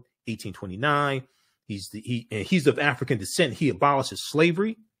Mexico in 1829. He's of African descent. He abolishes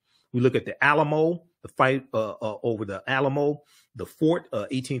slavery. We look at the Alamo, the fight over the Alamo, the fort,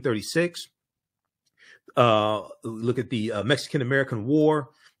 1836. Look at the Mexican-American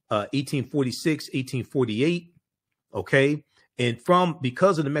War, 1846, 1848. Okay. And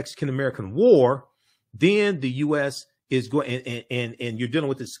because of the Mexican-American War, then the U.S. is going, and you're dealing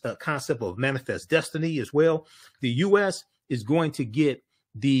with this concept of manifest destiny as well. The U.S. is going to get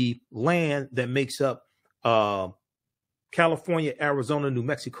the land that makes up California, Arizona, New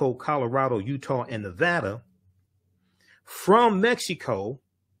Mexico, Colorado, Utah, and Nevada from Mexico.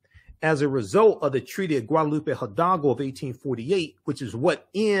 as a result of the Treaty of Guadalupe Hidalgo of 1848, which is what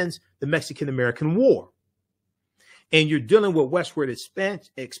ends the Mexican-American War. And you're dealing with westward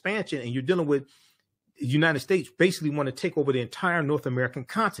expansion, and you're dealing with the United States basically want to take over the entire North American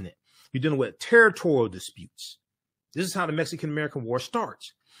continent. You're dealing with territorial disputes. This is how the Mexican-American War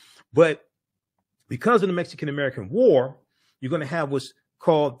starts. But because of the Mexican-American War, you're going to have what's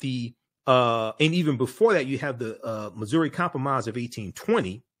called the, and even before that, you have the Missouri Compromise of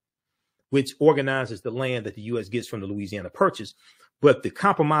 1820, which organizes the land that the U.S. gets from the Louisiana Purchase. But the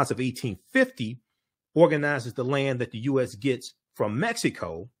Compromise of 1850 organizes the land that the U.S. gets from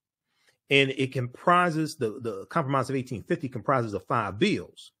Mexico. And it comprises, the Compromise of 1850 comprises of 5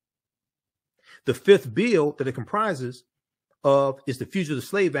 bills. The 5th bill that it comprises of is the Fugitive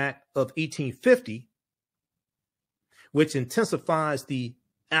Slave Act of 1850, which intensifies the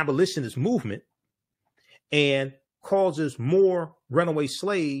abolitionist movement and causes more runaway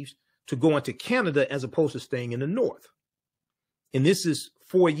slaves to go into Canada as opposed to staying in the North. And this is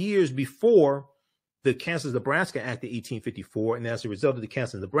 4 years before the Kansas-Nebraska Act of 1854. And as a result of the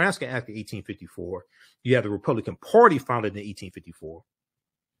Kansas-Nebraska Act of 1854, you have the Republican Party founded in 1854.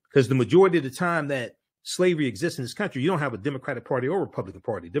 Because the majority of the time that slavery exists in this country, you don't have a Democratic Party or Republican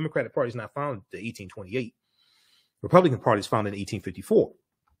Party. Democratic Party is not founded until 1828. Republican Party is founded in 1854.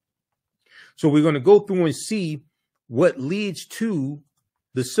 So we're going to go through and see what leads to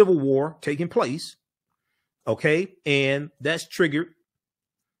the Civil War taking place. Okay. And that's triggered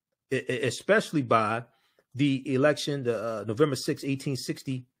especially by the election, the November 6,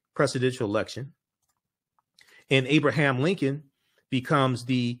 1860 presidential election. And Abraham Lincoln becomes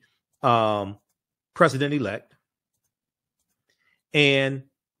the president-elect. And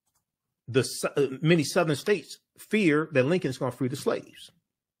the many southern states fear that Lincoln is going to free the slaves.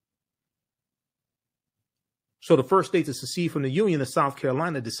 So the first state to secede from the Union is South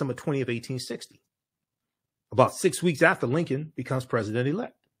Carolina, December 20th, 1860. About 6 weeks after Lincoln becomes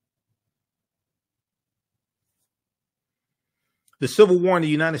president-elect. The Civil War in the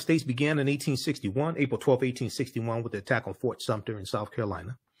United States began in 1861, April 12, 1861, with the attack on Fort Sumter in South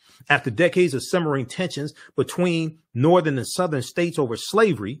Carolina. After decades of simmering tensions between northern and southern states over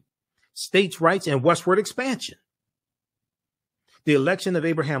slavery, states' rights, and westward expansion. The election of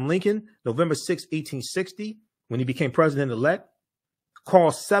Abraham Lincoln, November 6, 1860, when he became president-elect,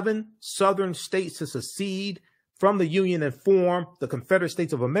 caused 7 southern states to secede from the Union and form the Confederate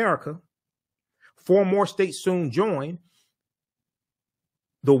States of America. 4 more states soon joined.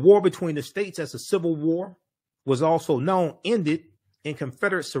 The war between the states, as the Civil War was also known, ended in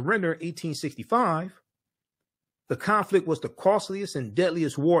Confederate surrender in 1865. The conflict was the costliest and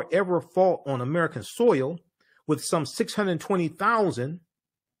deadliest war ever fought on American soil, with some 620,000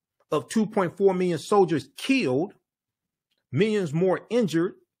 of 2.4 million soldiers killed, millions more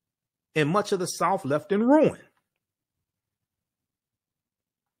injured, and much of the South left in ruin.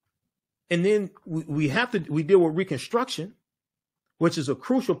 And then we deal with Reconstruction, which is a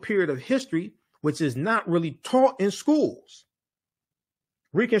crucial period of history, which is not really taught in schools.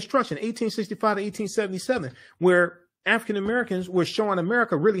 Reconstruction, 1865 to 1877, where African Americans were showing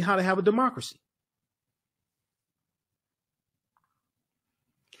America really how to have a democracy.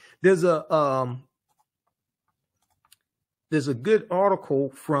 There's a good article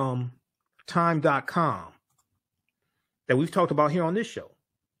from time.com that we've talked about here on this show.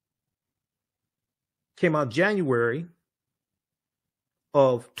 Came out January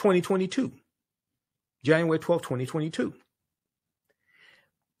of 2022, January 12, 2022.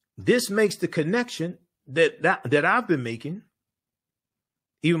 This makes the connection that I've been making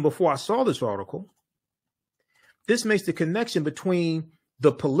even before I saw this article. This makes the connection between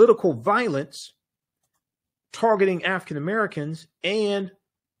the political violence targeting African Americans and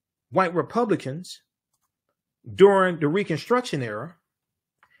white Republicans during the Reconstruction era.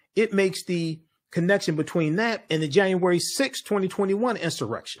 It makes the connection between that and the January 6, 2021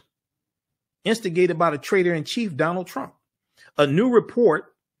 insurrection, instigated by the traitor-in-chief, Donald Trump. A new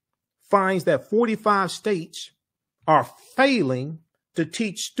report finds that 45 states are failing to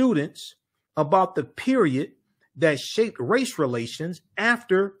teach students about the period that shaped race relations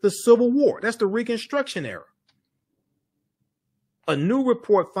after the Civil War. That's the Reconstruction era. A new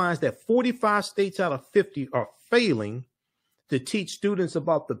report finds that 45 states out of 50 are failing to teach students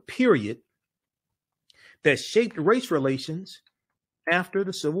about the period that shaped race relations after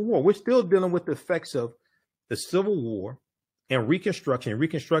the Civil War. We're still dealing with the effects of the Civil War and Reconstruction.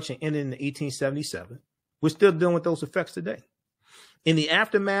 Reconstruction ended in 1877. We're still dealing with those effects today. In the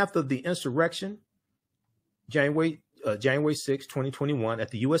aftermath of the insurrection, January 6, 2021, at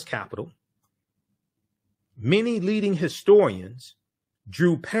the U.S. Capitol, many leading historians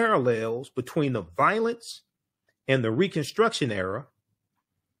drew parallels between the violence and the Reconstruction era,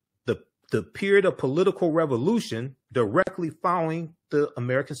 the period of political revolution directly following the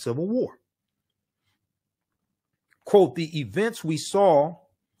American Civil War. Quote, the events we saw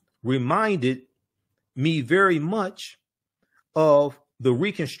reminded me very much of the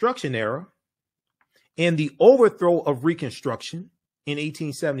Reconstruction era and the overthrow of Reconstruction in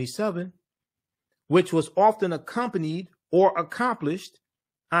 1877, which was often accompanied or accomplished,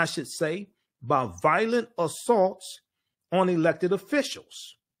 I should say, by violent assaults on elected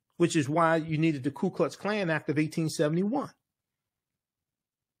officials, which is why you needed the Ku Klux Klan Act of 1871.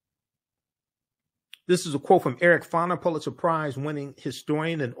 This is a quote from Eric Foner, Pulitzer Prize winning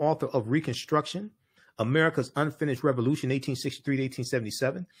historian and author of Reconstruction, America's Unfinished Revolution, 1863 to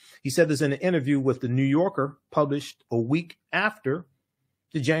 1877. He said this in an interview with the New Yorker published a week after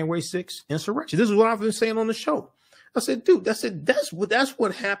the January 6th insurrection. This is what I've been saying on the show. I said, dude, that's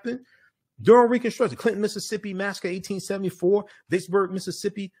what happened during Reconstruction. Clinton, Mississippi massacre, 1874, Vicksburg,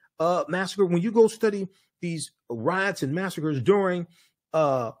 Mississippi massacre. When you go study these riots and massacres during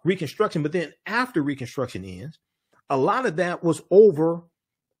Reconstruction, but then after Reconstruction ends, a lot of that was over,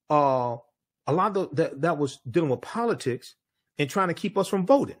 a lot of that was dealing with politics and trying to keep us from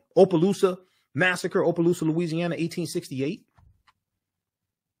voting. Opelousas massacre, Opelousas, Louisiana, 1868.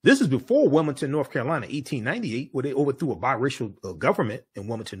 This is before Wilmington, North Carolina, 1898, where they overthrew a biracial government in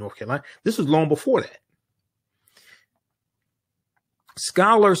Wilmington, North Carolina. This was long before that.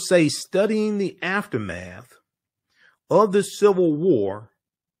 Scholars say studying the aftermath of the Civil War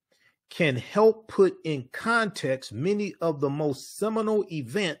can help put in context many of the most seminal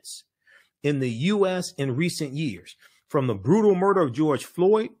events in the U.S. in recent years, from the brutal murder of George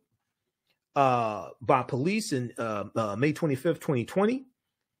Floyd by police in May 25th, 2020,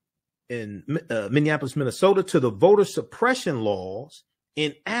 in Minneapolis, Minnesota, to the voter suppression laws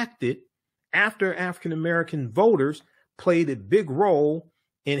enacted after African-American voters played a big role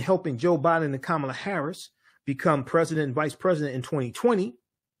in helping Joe Biden and Kamala Harris become president and vice president in 2020.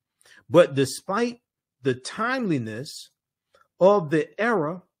 But despite the timeliness of the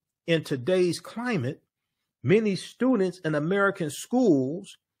era in today's climate, many students in American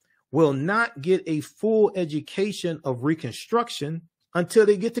schools will not get a full education of Reconstruction until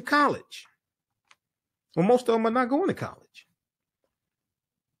they get to college. Well, most of them are not going to college.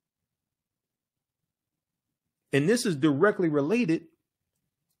 And this is directly related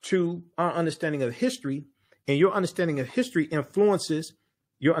to our understanding of history, and your understanding of history influences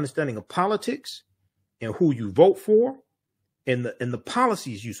your understanding of politics and who you vote for and the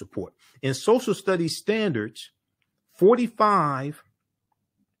policies you support. In social studies standards, 45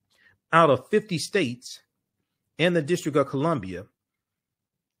 out of 50 states and the District of Columbia,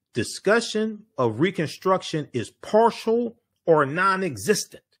 discussion of Reconstruction is partial or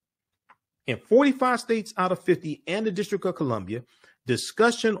non-existent. In 45 states out of 50 and the District of Columbia,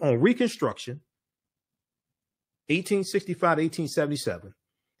 discussion on Reconstruction, 1865 to 1877,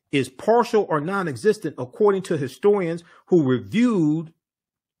 is partial or non-existent according to historians who reviewed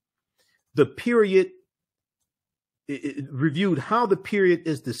the period, reviewed how the period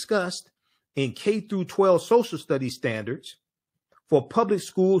is discussed in K through 12 social studies standards for public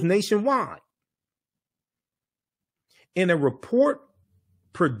schools nationwide. In a report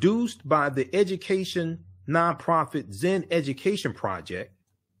produced by the education nonprofit Zen Education Project,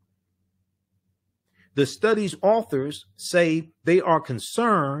 the study's authors say they are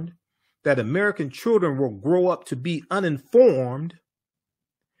concerned that American children will grow up to be uninformed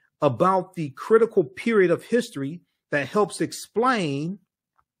about the critical period of history that helps explain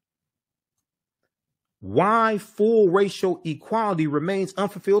why full racial equality remains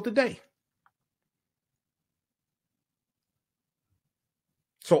unfulfilled today.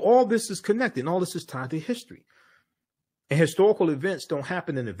 So all this is connected, and all this is tied to history. And historical events don't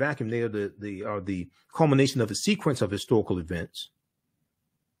happen in a vacuum. They are the culmination of a sequence of historical events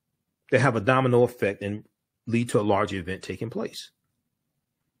that have a domino effect and lead to a larger event taking place.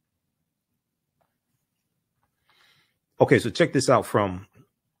 Okay, so check this out from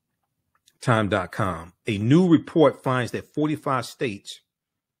time.com. A new report finds that 45 states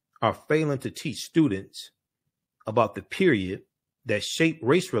are failing to teach students about the period that shaped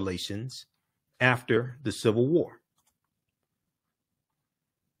race relations after the Civil War.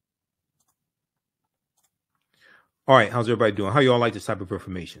 All right, how's everybody doing? How y'all like this type of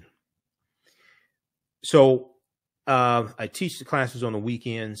information? So I teach the classes on the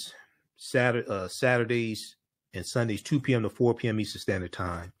weekends, Saturdays and Sundays, 2 p.m. to 4 p.m. Eastern Standard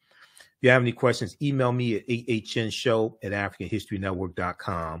Time. If you have any questions, email me at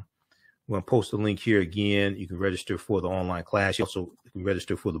 8hnshow@africanhistorynetwork.com. We're going to post the link here again. You can register for the online class. You also can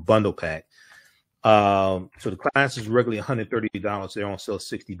register for the bundle pack. So the class is regularly $130. They're on sale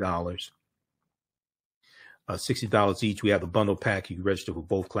 $60. $60 each. We have the bundle pack. You can register for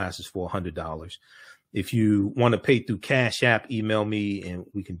both classes for $100. If you want to pay through Cash App, email me and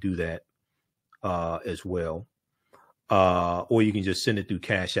we can do that as well. Or you can just send it through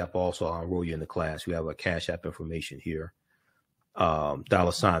Cash App also. I'll enroll you in the class. We have a Cash App information here.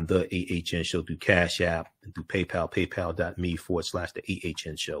 $, the AHN show through Cash App and through PayPal, paypal.me/the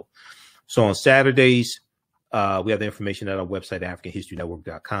AHN show. So on Saturdays, we have the information at our website,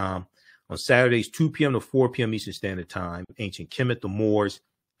 AfricanHistoryNetwork.com. On Saturdays, 2 p.m. to 4 p.m. Eastern Standard Time, Ancient Kemet, the Moors,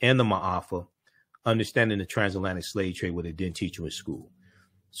 and the Maafa, Understanding the Transatlantic Slave Trade, what they didn't teach you in school.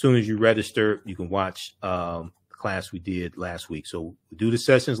 As soon as you register, you can watch the class we did last week. So we do the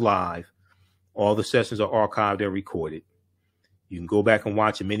sessions live. All the sessions are archived and recorded. You can go back and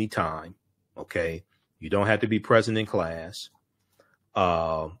watch them anytime, okay? You don't have to be present in class.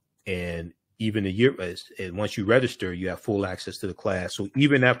 And even a year, and once you register, you have full access to the class. So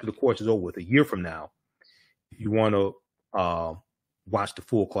even after the course is over with, a year from now, if you want to watch the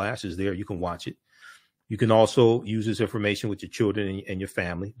full class, is there, you can watch it. You can also use this information with your children and your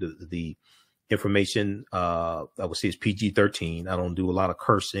family. The information, I would say, is PG-13. I don't do a lot of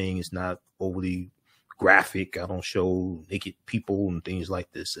cursing. It's not overly graphic. I don't show naked people and things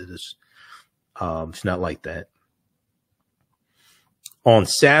like this. It's not like that. On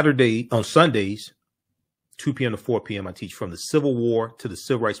Sundays, 2 p.m. to 4 p.m., I teach from the Civil War to the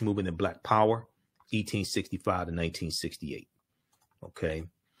Civil Rights Movement and Black Power, 1865 to 1968. Okay.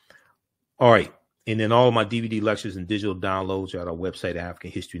 All right. And then all of my DVD lectures and digital downloads are at our website,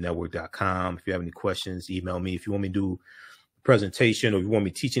 AfricanHistoryNetwork.com. If you have any questions, email me. If you want me to do a presentation or if you want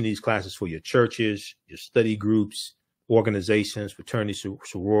me teaching these classes for your churches, your study groups, organizations, fraternities,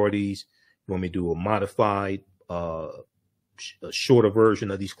 sororities, you want me to do a modified, a shorter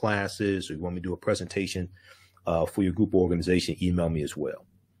version of these classes, or you want me to do a presentation for your group or organization, email me as well.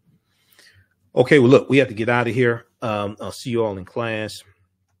 Okay, well, look, we have to get out of here. I'll see you all in class.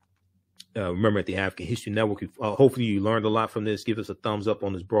 Remember, at the African History Network, hopefully you learned a lot from this. Give us a thumbs up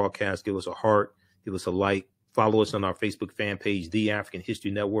on this broadcast. Give us a heart. Give us a like. Follow us on our Facebook fan page, The African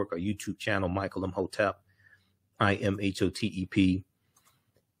History Network, our YouTube channel, Michael Imhotep, IMHOTEP,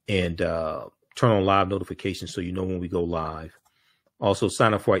 and turn on live notifications so you know when we go live. Also,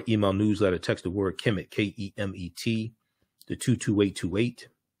 sign up for our email newsletter. Text the word Kemet, K-E-M-E-T, to 22828.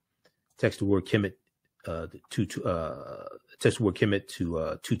 Text the word Kemet, text the word Kemet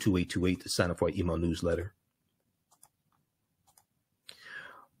to 22828 to sign up for our email newsletter.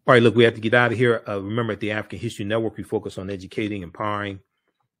 All right, look, we have to get out of here. Remember, at the African History Network, we focus on educating, empowering,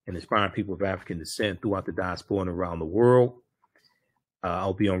 and inspiring people of African descent throughout the diaspora and around the world.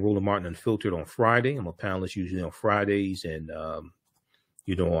 I'll be on Roland Martin Unfiltered on Friday. I'm a panelist usually on Fridays. And,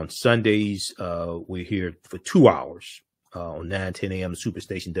 on Sundays, we're here for 2 hours on 9-10 a.m.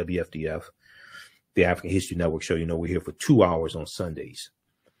 Superstation WFDF, the African History Network show. We're here for 2 hours on Sundays.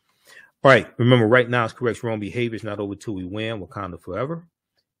 All right. Remember, right now it's correct wrong behavior. It's not over till we win. Wakanda forever.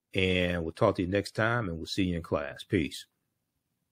 And we'll talk to you next time, and we'll see you in class. Peace.